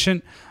more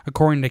efficient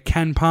according to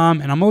Ken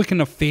Palm, and I'm looking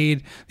to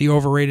fade the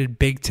overrated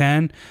Big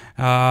Ten.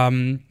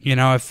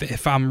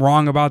 If I'm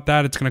wrong about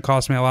that, it's going to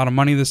cost me a lot of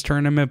money this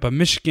tournament, but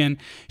Michigan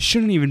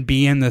shouldn't even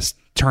be in this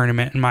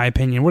tournament, in my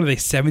opinion. What are they,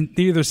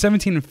 either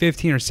 17 and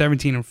 15 or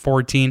 17 and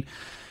 14?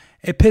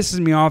 It pisses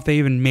me off they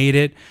even made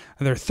it.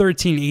 They're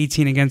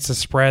 13-18 against the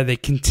spread. They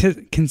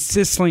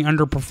consistently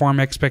underperform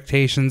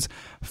expectations.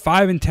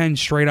 5-10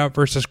 straight up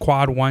versus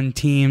quad 1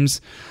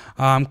 teams.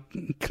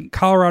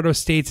 Colorado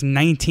State's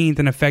 19th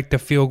in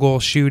effective field goal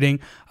shooting,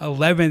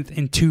 11th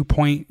in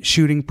 2-point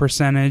shooting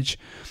percentage,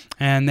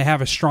 and they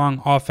have a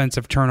strong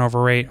offensive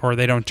turnover rate, or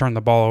they don't turn the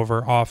ball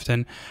over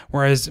often,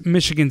 whereas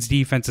Michigan's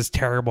defense is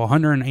terrible,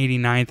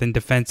 189th in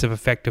defensive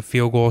effective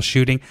field goal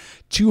shooting,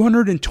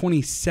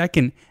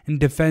 222nd in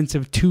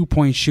defensive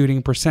 2-point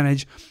shooting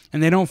percentage,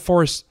 and they don't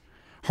force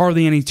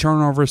hardly any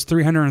turnovers,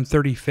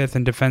 335th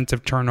in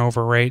defensive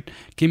turnover rate.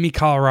 Give me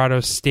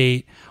Colorado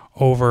State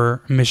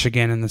over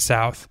Michigan in the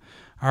South.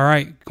 All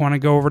right, want to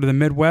go over to the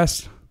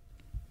Midwest?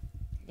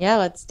 Yeah,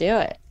 let's do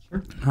it.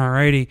 All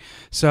righty.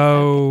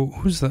 So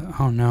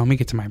let me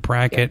get to my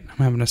bracket. I'm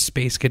having a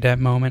Space Cadet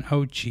moment.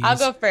 Oh, geez. I'll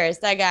go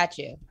first. I got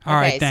you. All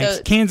right, thanks.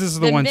 So Kansas is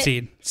the 1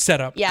 seed. Set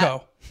up. Yeah.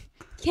 Go.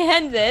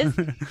 Kansas,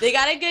 they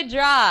got a good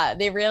draw.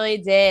 They really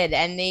did.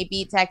 And they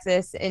beat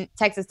Texas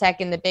Tech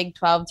in the Big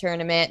 12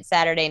 tournament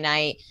Saturday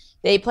night.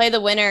 They play the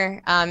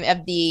winner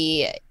of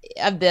the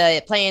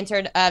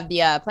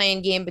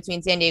play-in game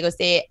between San Diego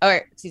State,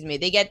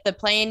 they get the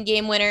play-in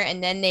game winner,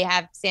 and then they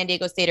have San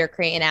Diego State or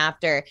Creighton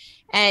after.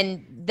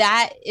 And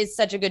that is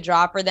such a good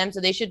draw for them,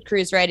 so they should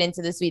cruise right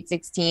into the Sweet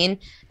 16.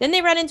 Then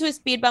they run into a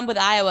speed bump with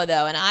Iowa,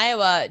 though, and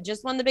Iowa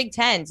just won the Big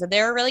Ten, so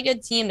they're a really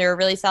good team. They're a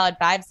really solid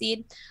 5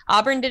 seed.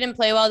 Auburn didn't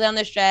play well down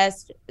the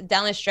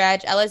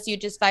stretch. LSU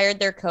just fired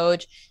their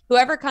coach.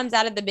 Whoever comes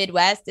out of the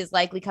Midwest is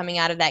likely coming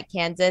out of that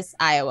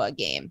Kansas-Iowa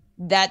game.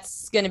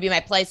 That's going to be my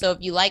play. So if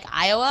you like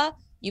Iowa,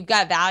 you've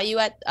got value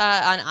on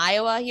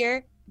Iowa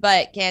here,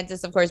 but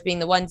Kansas, of course, being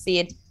the 1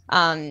 seed.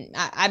 I'm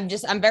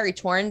very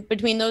torn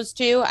between those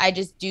two. I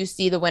just do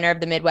see the winner of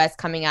the Midwest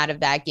coming out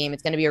of that game.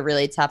 It's going to be a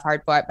really tough,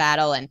 hard-fought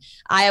battle. And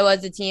Iowa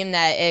is a team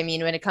that,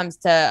 when it comes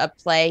to a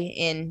play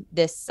in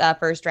this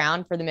first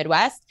round for the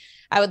Midwest,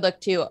 I would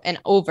look to an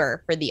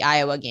over for the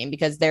Iowa game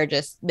because they've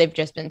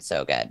just been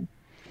so good.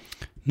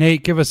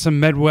 Nate, give us some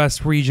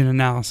Midwest region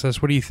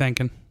analysis. What are you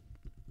thinking?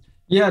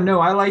 Yeah,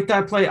 no, I like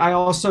that play. I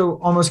also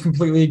almost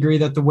completely agree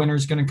that the winner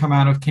is going to come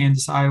out of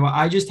Kansas, Iowa.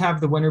 I just have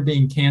the winner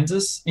being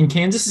Kansas, and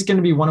Kansas is going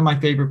to be one of my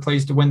favorite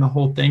plays to win the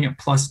whole thing at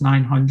plus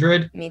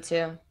 900. Me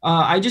too.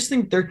 I just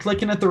think they're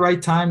clicking at the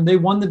right time. They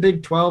won the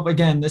Big 12.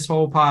 Again, this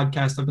whole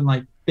podcast, I've been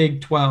like,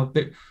 Big 12.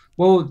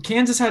 Well,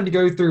 Kansas had to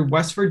go through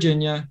West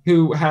Virginia,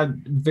 who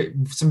had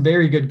some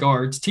very good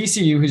guards,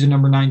 TCU, who's a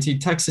number 9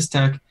 seed, Texas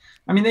Tech.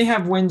 They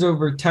have wins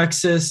over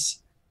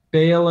Texas,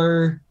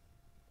 Baylor,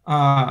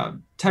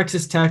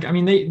 Texas Tech.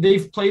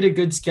 They've played a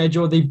good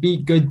schedule. They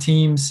beat good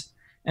teams.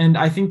 And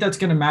I think that's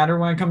going to matter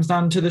when it comes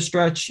down to the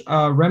stretch.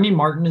 Remy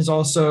Martin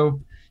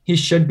he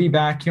should be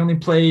back. He only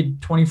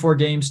played 24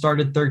 games,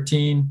 started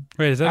 13.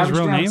 Wait, is that his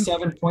real name?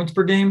 7 points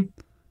per game.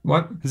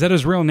 What? Is that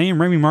his real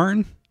name, Remy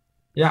Martin?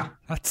 Yeah.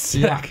 That's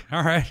sick. Yeah.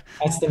 All right.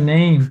 That's the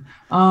name.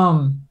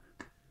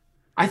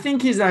 I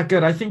think he's that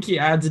good. I think he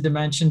adds a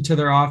dimension to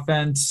their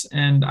offense,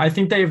 and I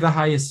think they have the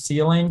highest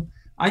ceiling.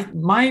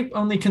 My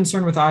only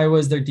concern with Iowa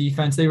is their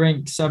defense. They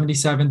rank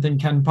 77th in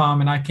Ken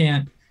Palm, and I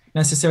can't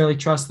necessarily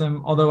trust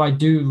them, although I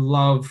do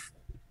love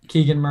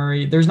Keegan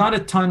Murray. There's not a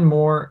ton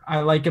more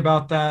I like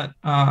about that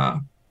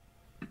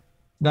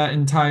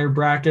entire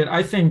bracket.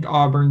 I think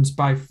Auburn's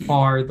by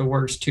far the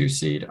worst 2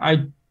 seed.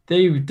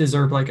 They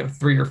deserve like a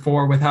 3 or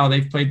 4 with how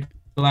they've played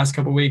the last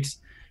couple of weeks.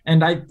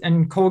 And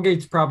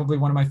Colgate's probably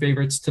one of my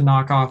favorites to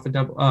knock off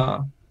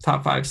a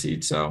top 5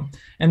 seed. So,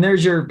 and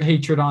there's your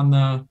hatred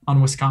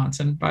on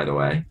Wisconsin, by the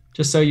way,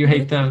 just so you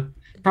hate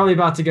probably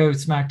about to go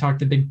smack talk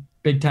the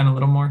Big Ten a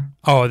little more.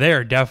 Oh, they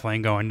are definitely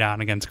going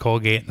down against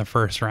Colgate in the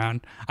first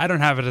round. I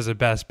don't have it as a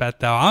best bet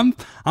though.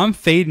 I'm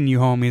fading you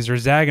homies or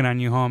zagging on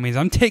you homies.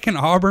 I'm taking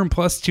Auburn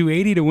plus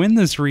 280 to win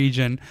this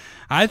region.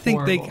 I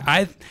think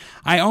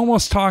I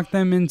almost talked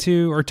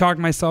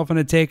myself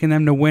into taking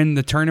them to win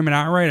the tournament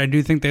outright. I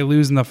do think they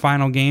lose in the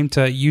final game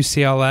to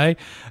UCLA.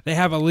 They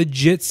have a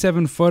legit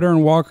 7-footer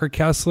in Walker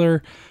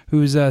Kessler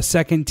who's a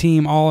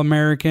second-team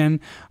All-American.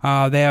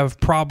 They have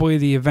probably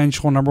the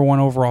eventual number 1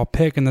 overall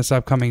pick in this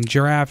upcoming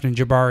draft, and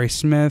Jabari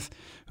Smith,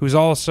 who's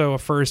also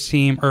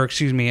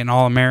a an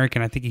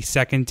All-American. I think he's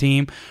second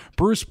team.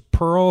 Bruce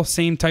Pearl,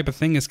 same type of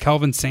thing as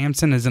Kelvin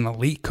Sampson, is an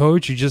elite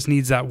coach who just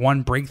needs that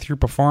one breakthrough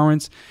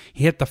performance.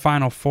 He hit the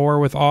Final Four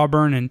with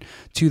Auburn in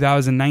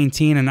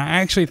 2019, and I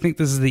actually think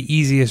this is the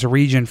easiest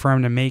region for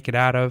him to make it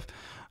out of.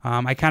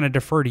 I kind of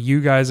defer to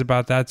you guys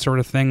about that sort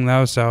of thing,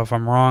 though, so if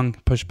I'm wrong,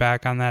 push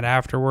back on that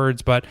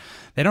afterwards. But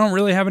they don't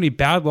really have any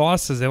bad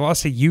losses. They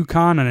lost to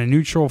UConn on a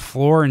neutral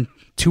floor in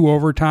 2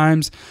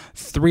 overtimes.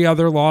 3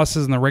 other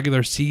losses in the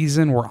regular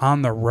season were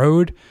on the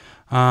road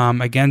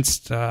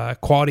against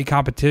quality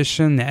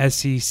competition, the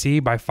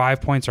SEC, by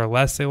 5 points or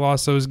less. They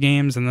lost those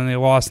games, and then they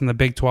lost in the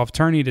Big 12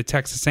 tourney to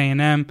Texas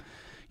A&M.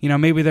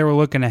 Maybe they were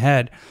looking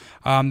ahead.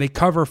 They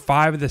cover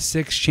 5 of the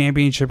 6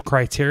 championship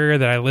criteria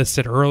that I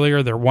listed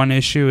earlier. Their one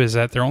issue is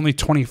that they're only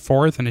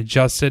 24th in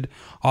adjusted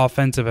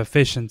offensive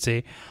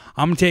efficiency.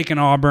 I'm taking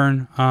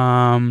Auburn.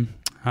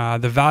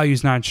 The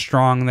value's not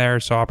strong there,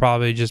 so I'll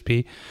probably just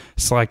be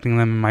selecting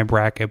them in my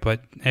bracket.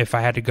 But if I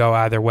had to go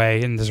either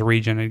way in this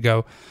region, I'd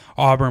go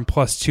Auburn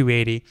plus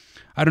 280.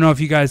 I don't know if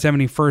you guys have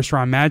any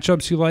first-round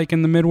matchups you like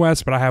in the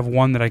Midwest, but I have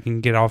one that I can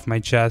get off my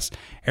chest.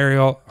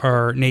 Ariel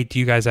or Nate, do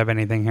you guys have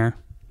anything here?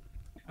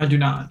 I do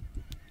not.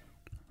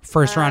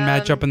 First-round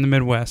matchup in the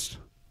Midwest.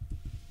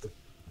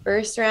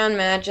 First-round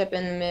matchup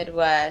in the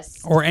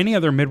Midwest. Or any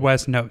other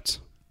Midwest notes.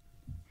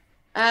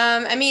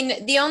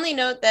 The only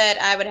note that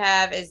I would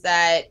have is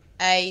that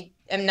I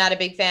am not a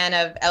big fan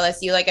of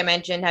LSU. Like I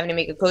mentioned, having to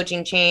make a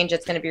coaching change,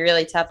 it's going to be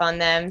really tough on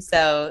them.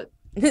 So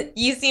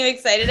you seem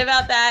excited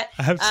about that.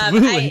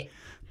 Absolutely.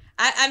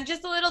 I'm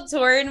just a little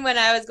torn when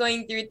I was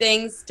going through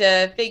things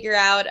to figure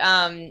out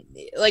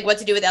what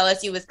to do with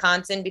LSU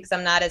Wisconsin, because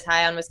I'm not as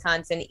high on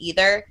Wisconsin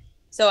either.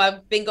 So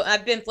I've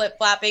been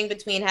flip-flopping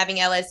between having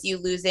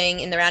LSU losing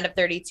in the round of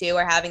 32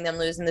 or having them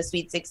lose in the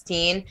Sweet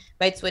 16.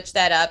 Might switch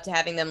that up to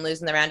having them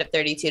lose in the round of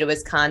 32 to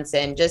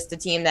Wisconsin. Just the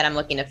team that I'm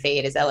looking to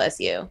fade is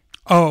LSU.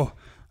 Oh,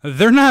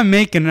 they're not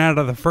making it out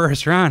of the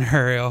first round,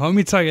 Ariel. Let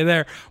me tell you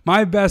there.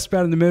 My best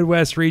bet in the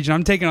Midwest region,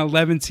 I'm taking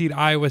 11-seed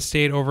Iowa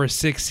State over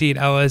 6-seed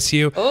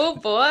LSU. Oh,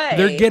 boy.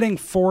 They're getting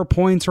 4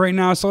 points right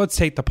now, so let's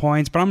take the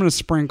points. But I'm going to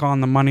sprinkle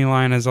on the money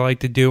line, as I like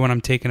to do when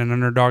I'm taking an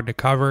underdog to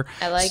cover.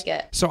 I like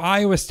it. So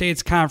Iowa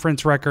State's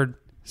conference record,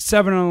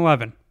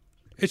 7-11.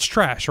 It's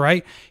trash,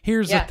 right?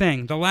 Here's the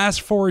thing. The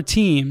last 4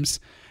 teams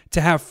to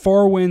have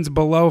 4 wins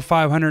below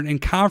 500 in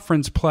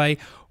conference play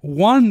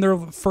won their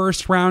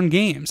first round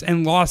games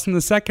and lost in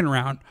the second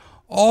round.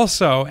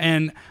 Also,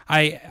 and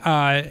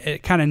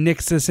it kind of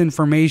nicks this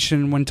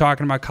information when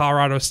talking about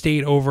Colorado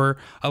State over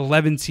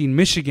 11-seed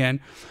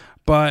Michigan,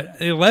 but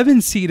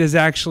 11 seed has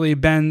actually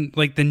been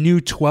like the new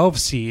 12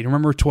 seed.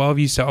 Remember 12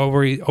 used to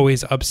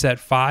always upset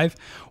 5?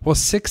 Well,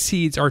 6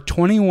 seeds are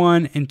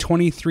 21 and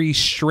 23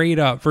 straight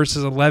up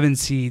versus 11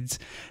 seeds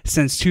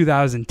since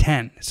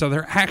 2010. So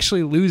they're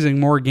actually losing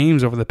more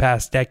games over the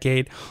past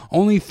decade.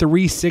 Only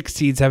 3 6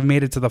 seeds have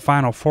made it to the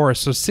Final Four.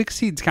 So 6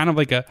 seeds kind of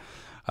like a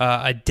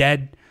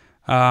dead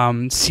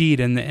seed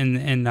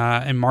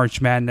in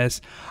March Madness.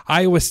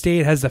 Iowa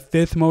State has the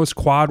 5th most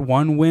quad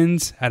 1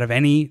 wins out of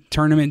any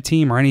tournament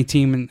team or any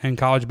team in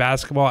college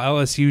basketball.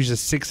 LSU's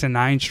just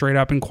 6-9 straight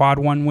up in quad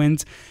 1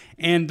 wins.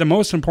 And the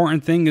most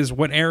important thing is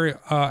what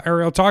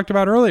Ariel talked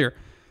about earlier.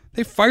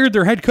 They fired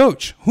their head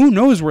coach. Who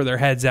knows where their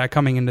head's at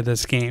coming into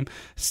this game?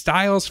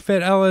 Styles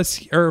fit Iowa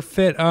State.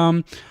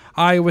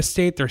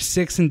 They're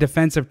 6th in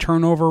defensive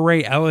turnover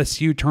rate.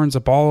 LSU turns the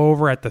ball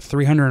over at the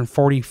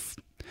 304th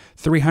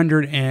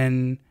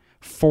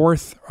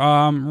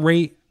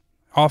rate,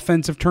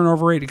 offensive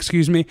turnover rate,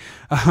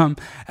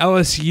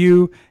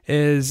 LSU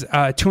is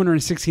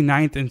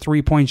 269th in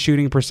 3-point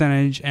shooting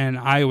percentage, and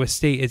Iowa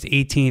State is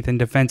 18th in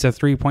defensive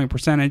 3-point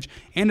percentage.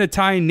 And to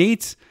tie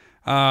Nate's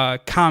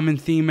common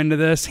theme into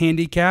this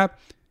handicap,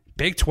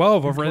 Big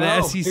 12 over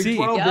the SEC. Big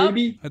 12,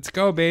 baby. Let's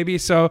go, baby.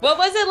 So what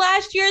was it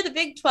last year? The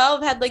Big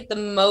 12 had like the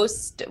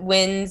most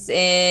wins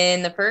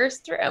in the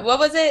first. What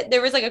was it?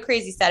 There was like a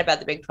crazy stat about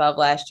the Big 12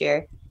 last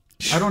year.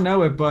 I don't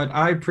know it, but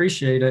I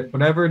appreciate it,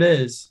 whatever it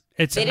is.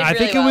 I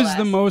think it was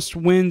the most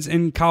wins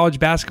in college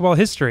basketball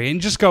history,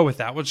 and just go with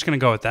that. We're just going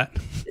to go with that.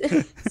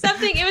 It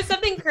was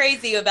something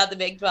crazy about the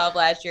Big 12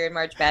 last year in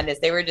March Madness.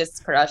 They were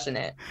just crushing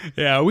it.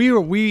 Yeah,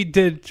 we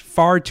did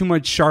far too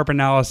much sharp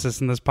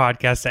analysis in this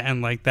podcast to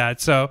end like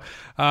that. So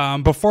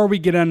before we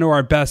get into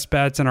our best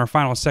bets and our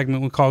final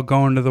segment we call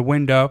Going to the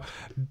Window,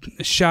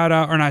 big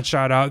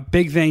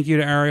thank you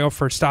to Ariel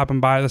for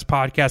stopping by this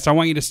podcast. I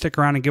want you to stick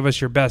around and give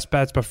us your best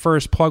bets, but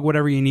first plug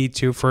whatever you need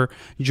to for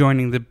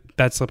joining the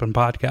Bet Slippin'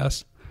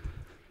 podcast.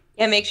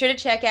 Yeah, make sure to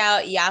check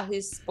out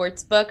Yahoo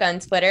Sportsbook on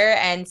Twitter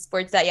and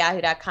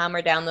sports.yahoo.com,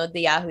 or download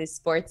the Yahoo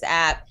Sports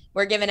app.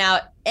 We're giving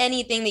out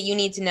anything that you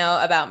need to know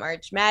about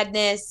March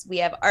Madness. We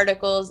have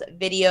articles,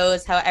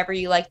 videos, however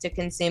you like to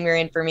consume your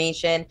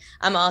information.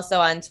 I'm also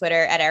on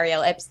Twitter at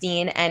Ariel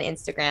Epstein and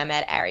Instagram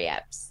at Ari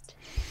Epst.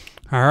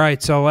 All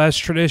right, so as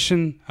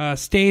tradition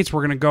states,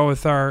 we're going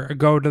to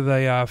go to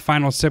the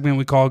final segment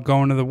we call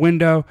Going to the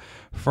Window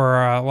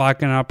for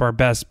locking up our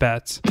best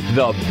bets.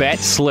 The Bet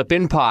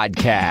Slippin'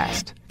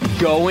 Podcast.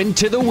 Going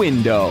to the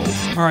window.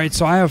 All right,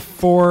 so I have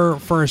 4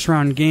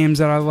 first-round games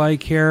that I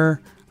like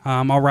here.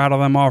 I'll rattle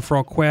them off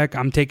real quick.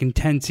 I'm taking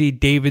 10-seed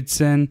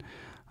Davidson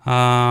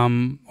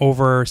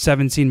over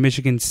 7-seed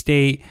Michigan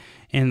State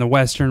in the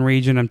Western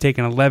region. I'm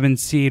taking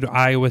 11-seed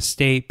Iowa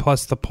State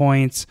plus the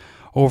points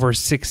over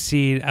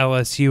 6-seed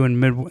LSU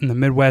in the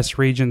Midwest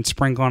region,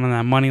 sprinkling on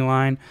that money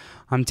line.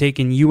 I'm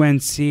taking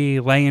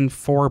UNC laying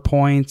 4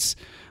 points.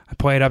 I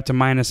play it up to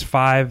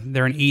 -5.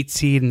 They're an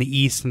 8-seed in the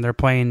East, and they're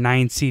playing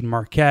 9-seed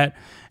Marquette.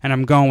 And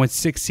I'm going with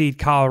 6-seed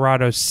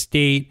Colorado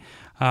State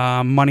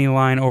money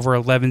line over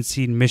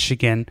 11-seed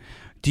Michigan.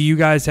 Do you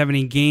guys have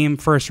any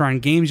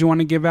first-round games you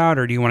want to give out,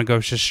 or do you want to go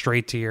just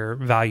straight to your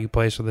value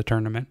plays for the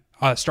tournament?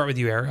 Start with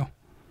you, Ariel.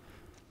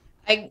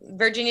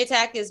 Virginia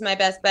Tech is my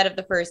best bet of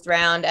the first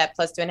round at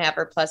 +2.5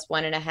 or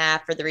 +1.5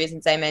 for the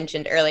reasons I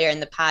mentioned earlier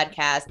in the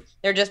podcast.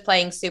 They're just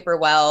playing super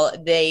well.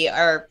 They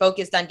are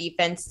focused on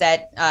defense,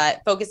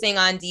 focusing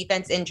on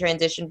defense in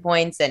transition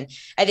points, and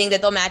I think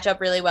that they'll match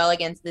up really well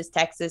against this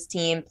Texas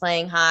team,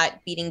 playing hot,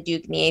 beating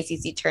Duke in the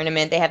ACC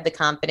tournament. They have the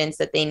confidence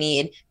that they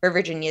need for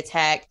Virginia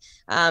Tech.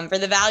 For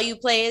the value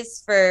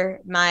plays for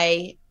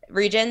my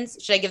regions,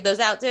 should I give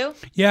those out too?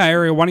 Yeah,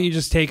 Ariel, why don't you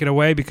just take it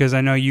away, because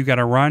I know you got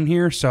to run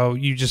here, so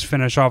you just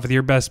finish off with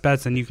your best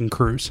bets and you can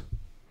cruise.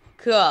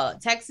 Cool.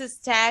 Texas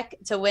Tech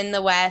to win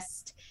the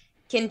West,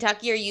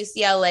 Kentucky or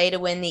UCLA to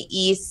win the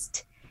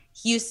East,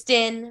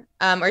 Houston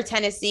or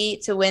Tennessee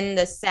to win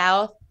the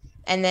South,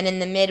 and then in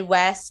the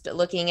Midwest,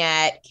 looking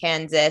at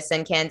Kansas,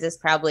 and Kansas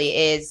probably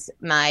is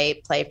my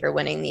play for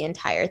winning the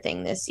entire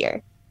thing this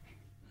year.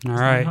 All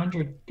right.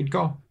 100. Good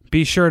call.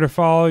 Be sure to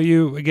follow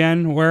you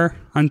again, where?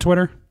 On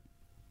Twitter?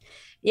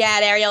 Yeah,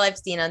 at Ariel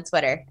Epstein on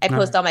Twitter. I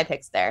post all my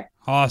picks there.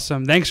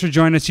 Awesome. Thanks for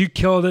joining us. You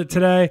killed it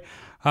today.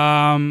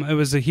 It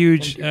was a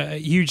huge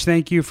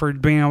thank you for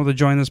being able to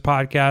join this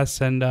podcast,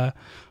 and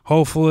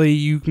hopefully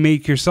you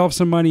make yourself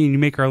some money and you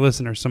make our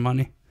listeners some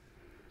money.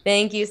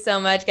 Thank you so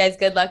much, guys.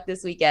 Good luck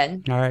this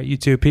weekend. All right, you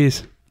too.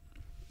 Peace.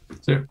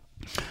 See you.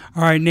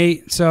 All right,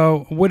 Nate.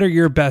 So what are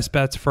your best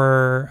bets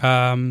for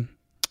the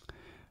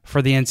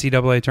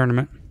NCAA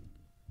tournament?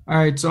 All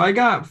right, so I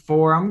got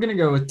 4. I'm going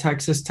to go with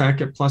Texas Tech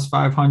at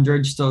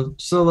 +500, just a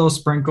little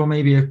sprinkle,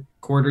 maybe a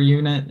quarter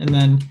unit. And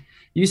then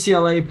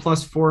UCLA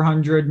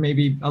 +400,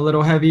 maybe a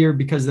little heavier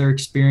because their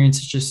experience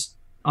is just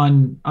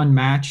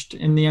unmatched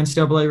in the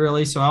NCAA,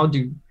 really. So I'll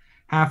do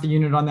half a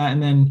unit on that.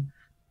 And then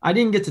I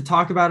didn't get to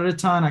talk about it a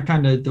ton. I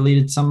kind of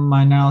deleted some of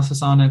my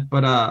analysis on it.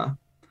 But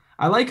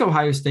I like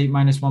Ohio State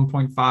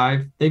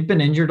 -1.5. They've been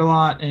injured a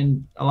lot,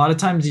 and a lot of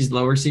times these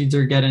lower seeds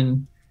are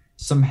getting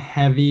some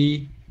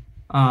heavy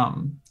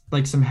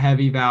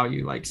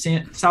value, like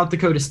South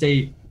Dakota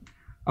State,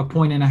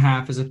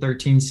 1.5 as a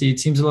 13 seed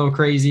seems a little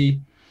crazy.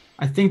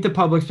 I think the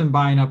public's been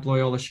buying up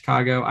Loyola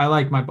Chicago. I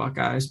like my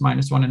Buckeyes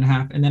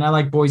 -1.5, and then I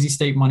like Boise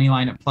State money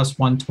line at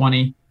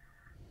 +120.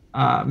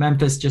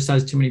 Memphis just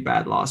has too many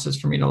bad losses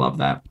for me to love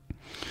that.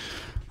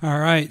 All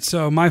right,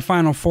 so my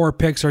final 4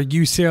 picks are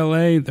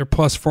UCLA. They're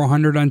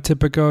 +400 on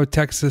Tipico.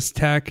 Texas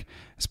Tech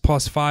is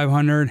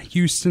 +500.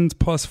 Houston's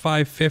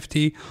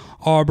 +550.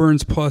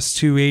 Auburn's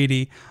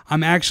 +280.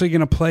 I'm actually going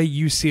to play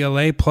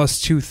UCLA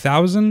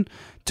 +2,000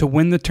 to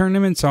win the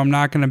tournament, so I'm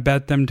not going to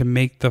bet them to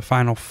make the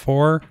Final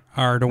Four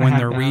or to win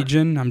their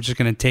region. I'm just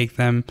going to take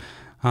them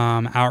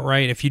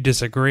outright. If you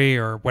disagree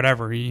or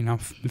whatever,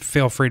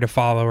 feel free to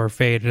follow or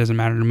fade. It doesn't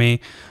matter to me.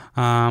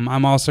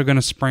 I'm also going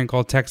to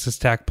sprinkle Texas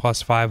Tech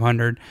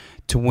 +500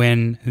 to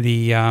win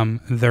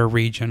their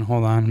region.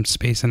 Hold on, I'm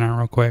spacing out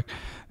real quick.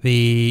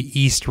 The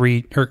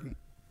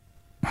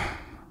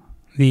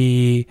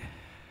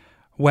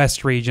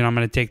West region, I'm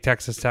going to take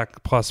Texas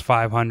Tech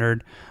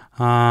 +500.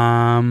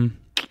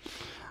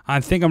 I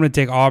think I'm going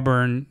to take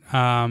Auburn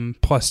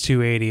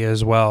 +280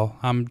 as well.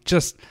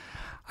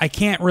 I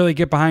can't really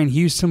get behind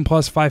Houston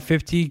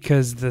 +550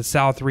 because the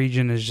South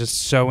region is just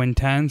so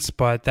intense,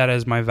 but that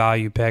is my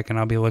value pick, and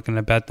I'll be looking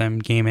to bet them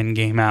game in,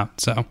 game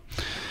out. So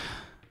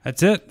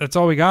that's it. That's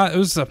all we got. It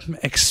was an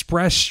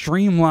express,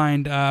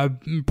 streamlined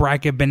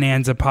bracket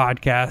bonanza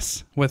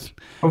podcast. With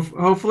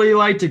hopefully you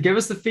liked it. Give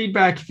us the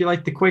feedback if you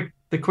like the quick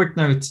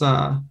notes,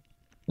 the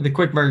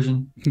quick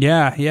version.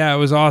 Yeah, it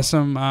was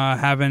awesome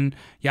having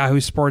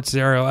Yahoo Sports'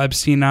 Ariel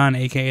Epstein on,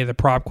 aka the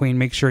Prop Queen.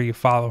 Make sure you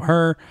follow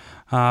her.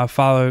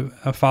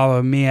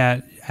 Follow me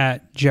at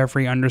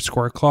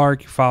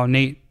Jeffrey_Clark. You follow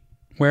Nate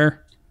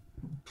where?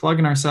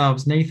 Plugging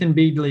ourselves. Nathan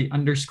Beagley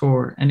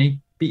 _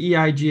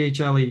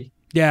 BEIGHLE.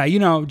 Yeah,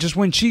 just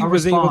when she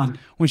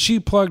when she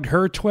plugged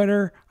her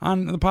Twitter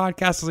on the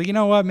podcast, I was like, you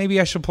know what?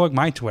 Maybe I should plug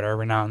my Twitter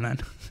every now and then.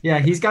 Yeah,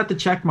 he's got the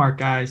check mark,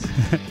 guys.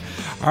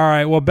 All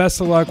right. Well, best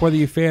of luck whether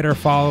you fade or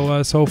follow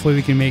us. Hopefully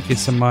we can make you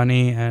some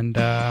money, and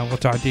we'll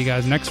talk to you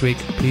guys next week.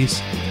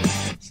 Peace.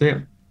 See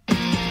ya.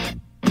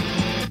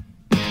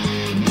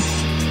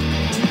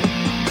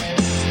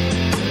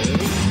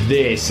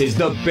 This is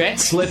the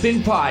Bet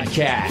Slippin'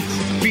 Podcast,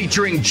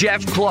 featuring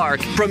Jeff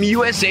Clark from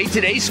USA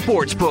Today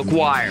Sportsbook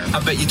Wire. I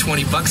bet you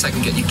 $20 I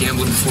can get you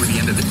gambling before the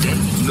end of the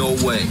day. No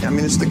way. I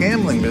mean, it's the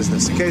gambling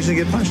business.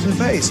 Occasionally get punched in the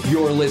face.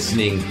 You're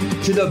listening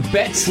to the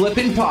Bet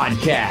Slippin'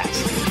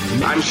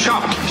 Podcast. I'm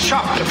shocked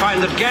to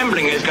find that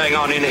gambling is going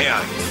on in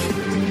here.